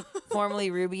Grote, formerly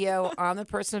Rubio, on the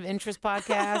Person of Interest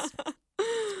podcast.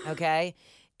 Okay?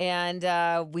 And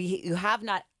you have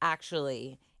not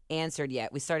actually answered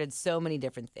yet. We started so many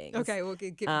different things. Okay, we'll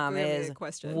give me a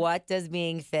question. What does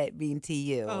being fit mean to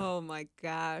you? Oh, my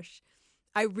gosh.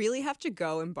 I really have to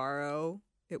go and borrow.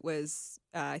 It was,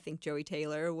 I think Joey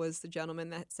Taylor was the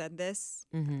gentleman that said this,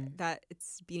 that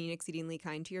it's being exceedingly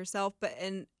kind to yourself. But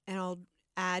and I'll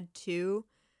add to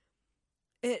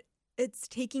it's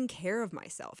taking care of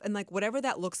myself. And like whatever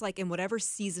that looks like in whatever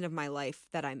season of my life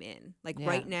that I'm in. Like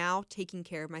right now, taking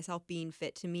care of myself, being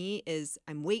fit to me is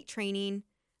I'm weight training.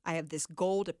 I have this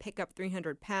goal to pick up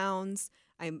 300 pounds.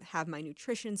 I have my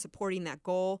nutrition supporting that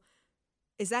goal.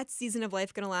 Is that season of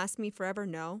life going to last me forever?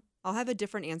 No. I'll have a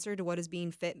different answer to what is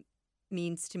being fit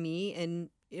means to me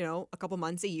in, a couple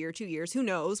months, a year, 2 years. Who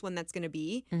knows when that's going to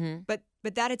be? But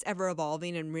that it's ever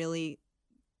evolving and really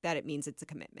that it means it's a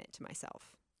commitment to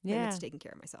myself. Yeah. And it's taking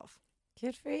care of myself.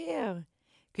 Good for you.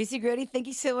 Krissy Grote, thank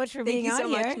you so much for being on here. Thank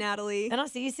you so much, Natalie. And I'll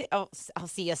see you soon. Oh, I'll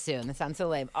see you soon. That sounds so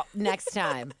lame. Oh, next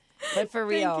time. But for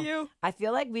real, Thank you. I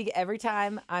feel like every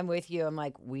time I'm with you, I'm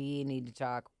like, we need to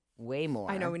talk way more.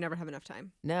 I know we never have enough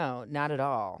time. No, not at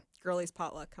all. Girlies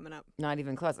potluck coming up. Not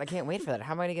even close. I can't wait for that.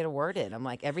 How am I going to get a word in? I'm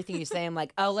like, everything you say, I'm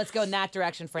like, oh, let's go in that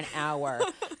direction for an hour.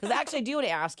 Because I actually do want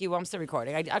to ask you, well, I'm still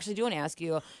recording. I actually do want to ask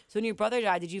you, so when your brother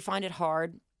died, did you find it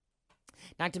hard?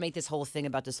 Not to make this whole thing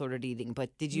about disordered eating,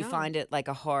 but did you find it like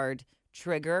a hard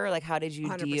trigger? Like, how did you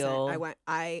 100%. deal?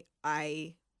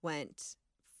 I went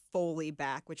fully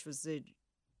back, which was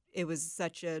it was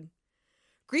such a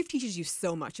grief teaches you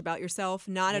so much about yourself.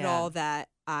 Not at all that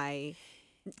I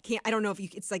don't know if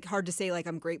it's like hard to say like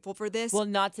I'm grateful for this. Well,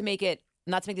 not to make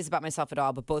this about myself at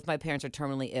all, but both my parents are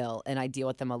terminally ill and I deal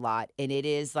with them a lot. And it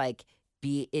is like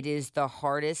it is the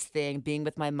hardest thing. Being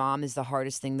with my mom is the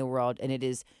hardest thing in the world. And it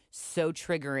is so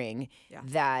triggering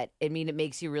that, it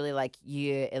makes you really like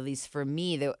at least for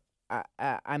me,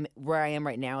 I'm where I am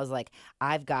right now is like,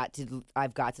 I've got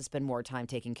to spend more time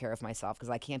taking care of myself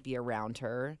because I can't be around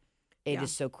her. It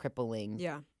is so crippling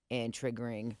and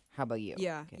triggering. How about you?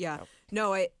 Yeah, Okay, yeah. so.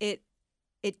 No, it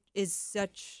is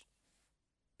such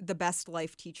the best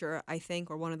life teacher, I think,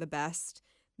 or one of the best,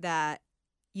 that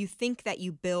you think that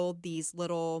you build these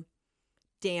little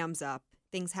dams up.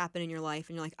 Things happen in your life,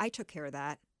 and you're like, I took care of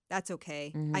that. That's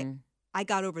okay. I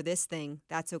got over this thing.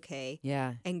 That's okay.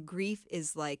 Yeah. And grief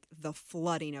is like the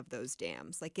flooding of those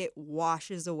dams. Like it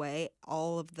washes away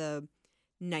all of the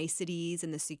niceties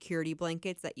and the security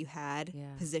blankets that you had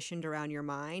positioned around your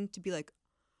mind to be like,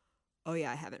 oh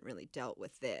yeah, I haven't really dealt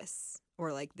with this,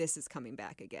 or like this is coming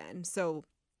back again. So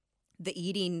the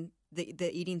eating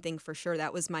thing for sure,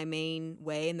 that was my main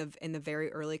way in the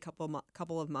very early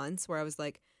couple of months where I was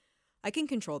like, I can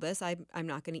control this. I'm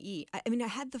not going to eat. I mean, I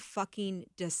had the fucking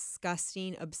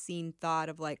disgusting, obscene thought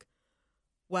of like,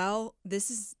 well, this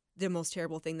is the most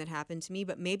terrible thing that happened to me,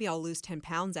 but maybe I'll lose 10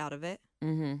 pounds out of it.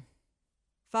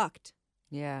 Fucked.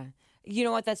 Yeah. You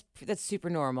know what? That's super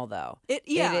normal though. It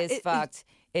is fucked.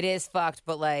 It is fucked,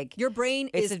 but like your brain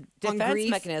it's is a defense on grief.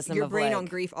 mechanism. Your of brain like, on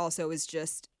grief also is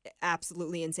just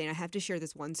absolutely insane. I have to share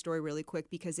this one story really quick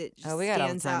because it just we got all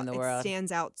the stands time out. in the It world.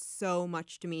 stands out so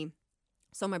much to me.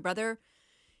 So my brother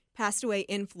passed away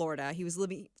in Florida. He was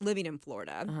living in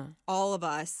Florida. All of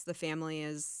us, the family,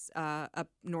 is up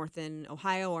north in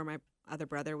Ohio, or my other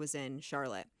brother was in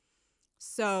Charlotte.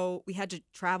 So we had to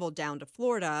travel down to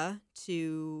Florida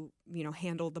to,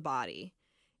 handle the body.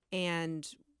 And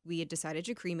we had decided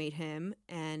to cremate him.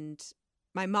 And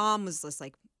my mom was just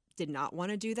like, did not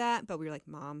want to do that. But we were like,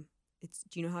 Mom,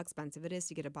 do you know how expensive it is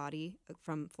to get a body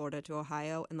from Florida to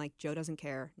Ohio? And like, Joe doesn't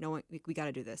care. No one, we got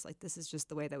to do this. Like, this is just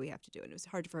the way that we have to do it. And it was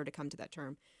hard for her to come to that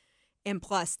term. And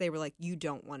plus, they were like, you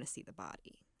don't want to see the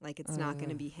body. Like, it's not going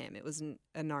to be him. It was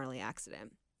a gnarly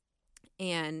accident.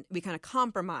 And we kind of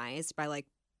compromised by like,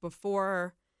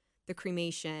 before the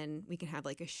cremation, we can have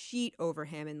like a sheet over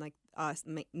him, and like us,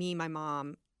 me, my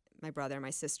mom, my brother,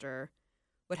 my sister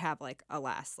would have like a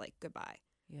last like goodbye.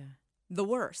 Yeah. The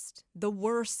worst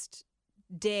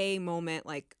day moment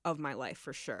like of my life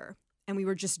for sure. And we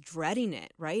were just dreading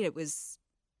it, right? It was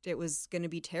going to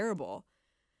be terrible.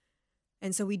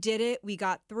 And so we did it. We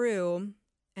got through,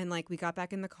 and like we got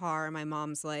back in the car, and my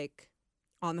mom's like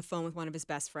on the phone with one of his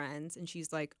best friends, and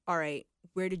she's like, all right,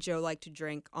 where did Joe like to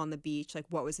drink on the beach? Like,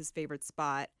 what was his favorite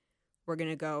spot? We're going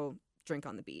to go drink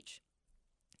on the beach.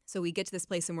 So we get to this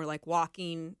place, and we're like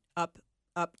walking up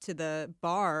to the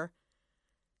bar,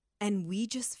 and we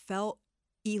just felt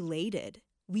elated.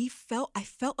 I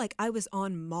felt like I was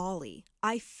on Molly.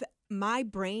 My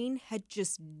brain had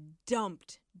just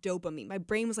dumped dopamine. My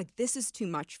brain was like, this is too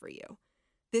much for you.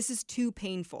 This is too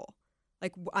painful.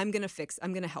 Like, I'm going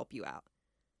to help you out.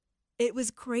 It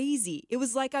was crazy. It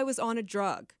was like I was on a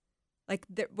drug. Like,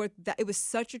 it was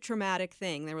such a traumatic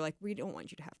thing. They were like, we don't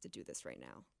want you to have to do this right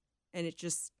now. And it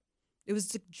was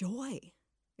like joy.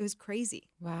 It was crazy.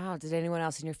 Wow. Did anyone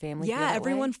else in your family feel Yeah, that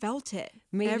everyone way? felt it.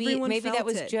 Maybe that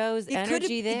was Joe's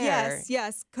energy there.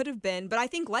 Yes, could have been. But I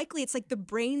think likely it's like the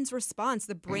brain's response.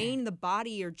 The brain and the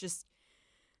body are just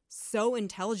so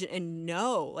intelligent and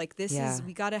know, like,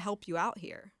 we got to help you out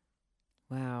here.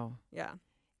 Wow. Yeah.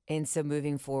 And so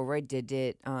moving forward, did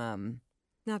it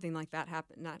nothing like that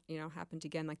happen? Not, happened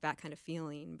again, like that kind of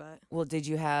feeling, but well, did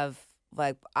you have,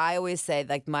 like, I always say,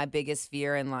 like, my biggest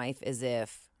fear in life is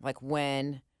if, like,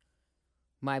 when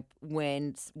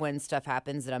stuff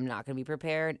happens that I'm not going to be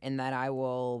prepared, and that I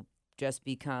will just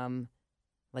become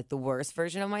like the worst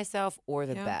version of myself or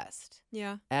the best.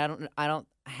 Yeah. And I don't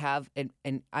have,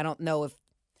 and I don't know if,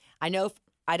 I know if,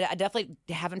 I definitely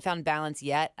haven't found balance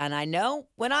yet. And I know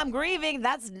when I'm grieving,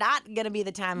 that's not going to be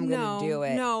the time I'm going to do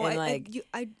it. No, and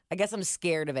I guess I'm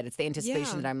scared of it. It's the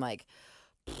anticipation that I'm like.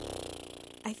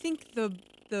 I think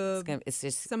it's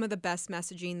just some of the best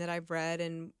messaging that I've read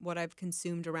and what I've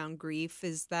consumed around grief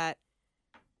is that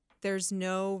there's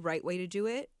no right way to do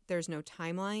it. There's no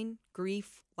timeline.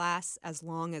 Grief lasts as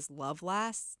long as love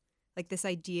lasts. Like this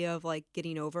idea of like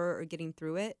getting over or getting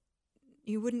through it.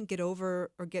 You wouldn't get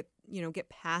over or get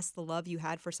past the love you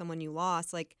had for someone you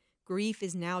lost. Like grief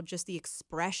is now just the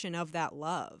expression of that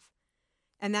love.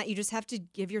 And that you just have to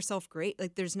give yourself grace.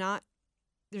 Like there's not,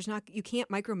 you can't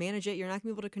micromanage it. You're not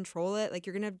gonna be able to control it. Like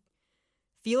you're going to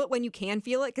feel it when you can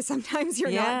feel it. Because sometimes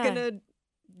you're not going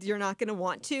to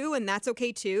want to, and that's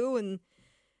okay too. And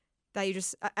that you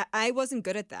just, I wasn't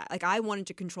good at that. Like I wanted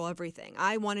to control everything.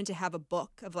 I wanted to have a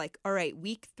book of like, all right,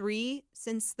 week 3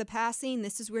 since the passing,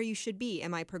 this is where you should be.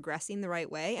 Am I progressing the right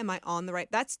way? Am I on the right?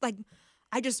 That's like,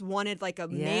 I just wanted like a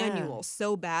manual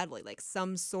so badly, like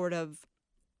some sort of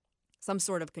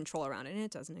control around it. And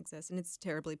it doesn't exist. And it's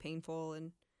terribly painful.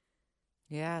 And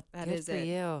yeah, that good is for it.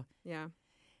 you. Yeah.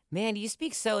 Man, you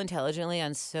speak so intelligently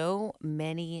on so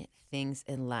many things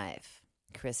in life,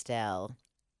 Christelle.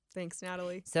 Thanks,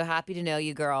 Natalie. So happy to know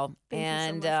you, girl. Thank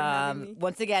and you so much for having me.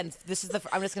 Once again, this is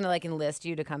I'm just gonna like enlist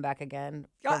you to come back again.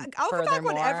 I'll come back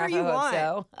whenever you want.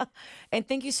 So. And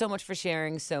thank you so much for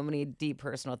sharing so many deep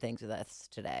personal things with us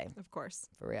today. Of course.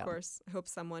 For real. Of course. I hope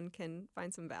someone can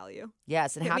find some value.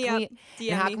 Yes, and how can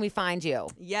we find you?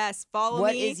 Yes, follow me.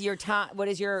 What is your time? What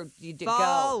is your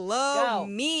Follow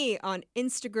me on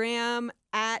Instagram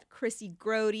at Krissy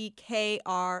Grote,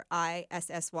 KRISSYGROTE.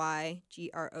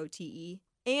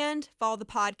 And follow the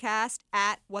podcast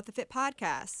at What the Fit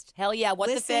Podcast. Hell yeah. What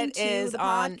Listen the Fit is the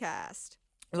on podcast.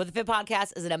 What the Fit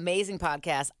Podcast is an amazing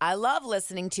podcast. I love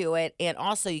listening to it. And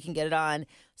also you can get it on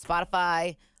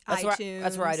Spotify. iTunes.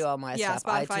 That's where I do all my stuff.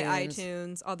 Spotify,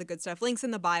 iTunes, all the good stuff. Links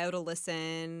in the bio to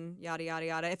listen, yada, yada,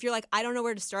 yada. If you're like, I don't know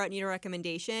where to start, need a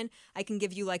recommendation, I can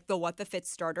give you like the What the Fit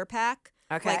starter pack.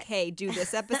 Okay. Like, hey, do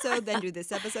this episode, then do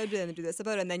this episode, then do this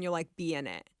episode, and then you'll like be in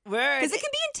it. Word. Because it can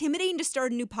be intimidating to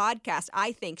start a new podcast,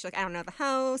 I think. She's like, I don't know the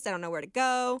host, I don't know where to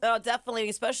go. Oh, definitely.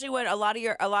 Especially when a lot of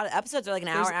episodes are like an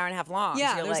hour and a half long.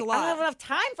 Yeah, so you're there's like, a lot. I don't have enough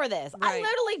time for this. I Right.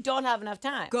 literally don't have enough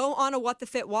time. Go on a What the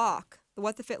Fit walk. The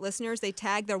What the Fit listeners, they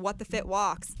tag their What the Fit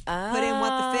walks. Put in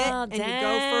What the Fit, and you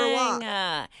go for a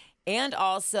walk. And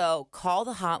also call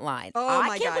the hotline. Oh,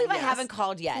 my I can't God, believe I yes. haven't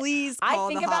called yet. Please call I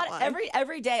think the about hotline. it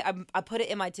every day. I put it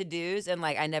in my to-dos, and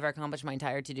like I never accomplish my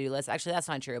entire to-do list. Actually, that's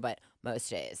not true, but most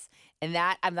days. And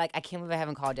that I'm like, I can't believe I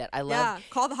haven't called yet. I love. Yeah,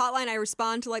 call the hotline. I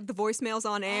respond to like the voicemails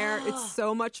on air. It's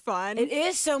so much fun. It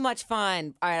is so much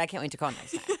fun. All right, I can't wait to call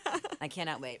next time. I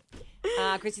cannot wait.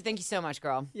 Krissy, thank you so much,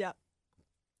 girl. Yeah.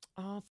 Oh.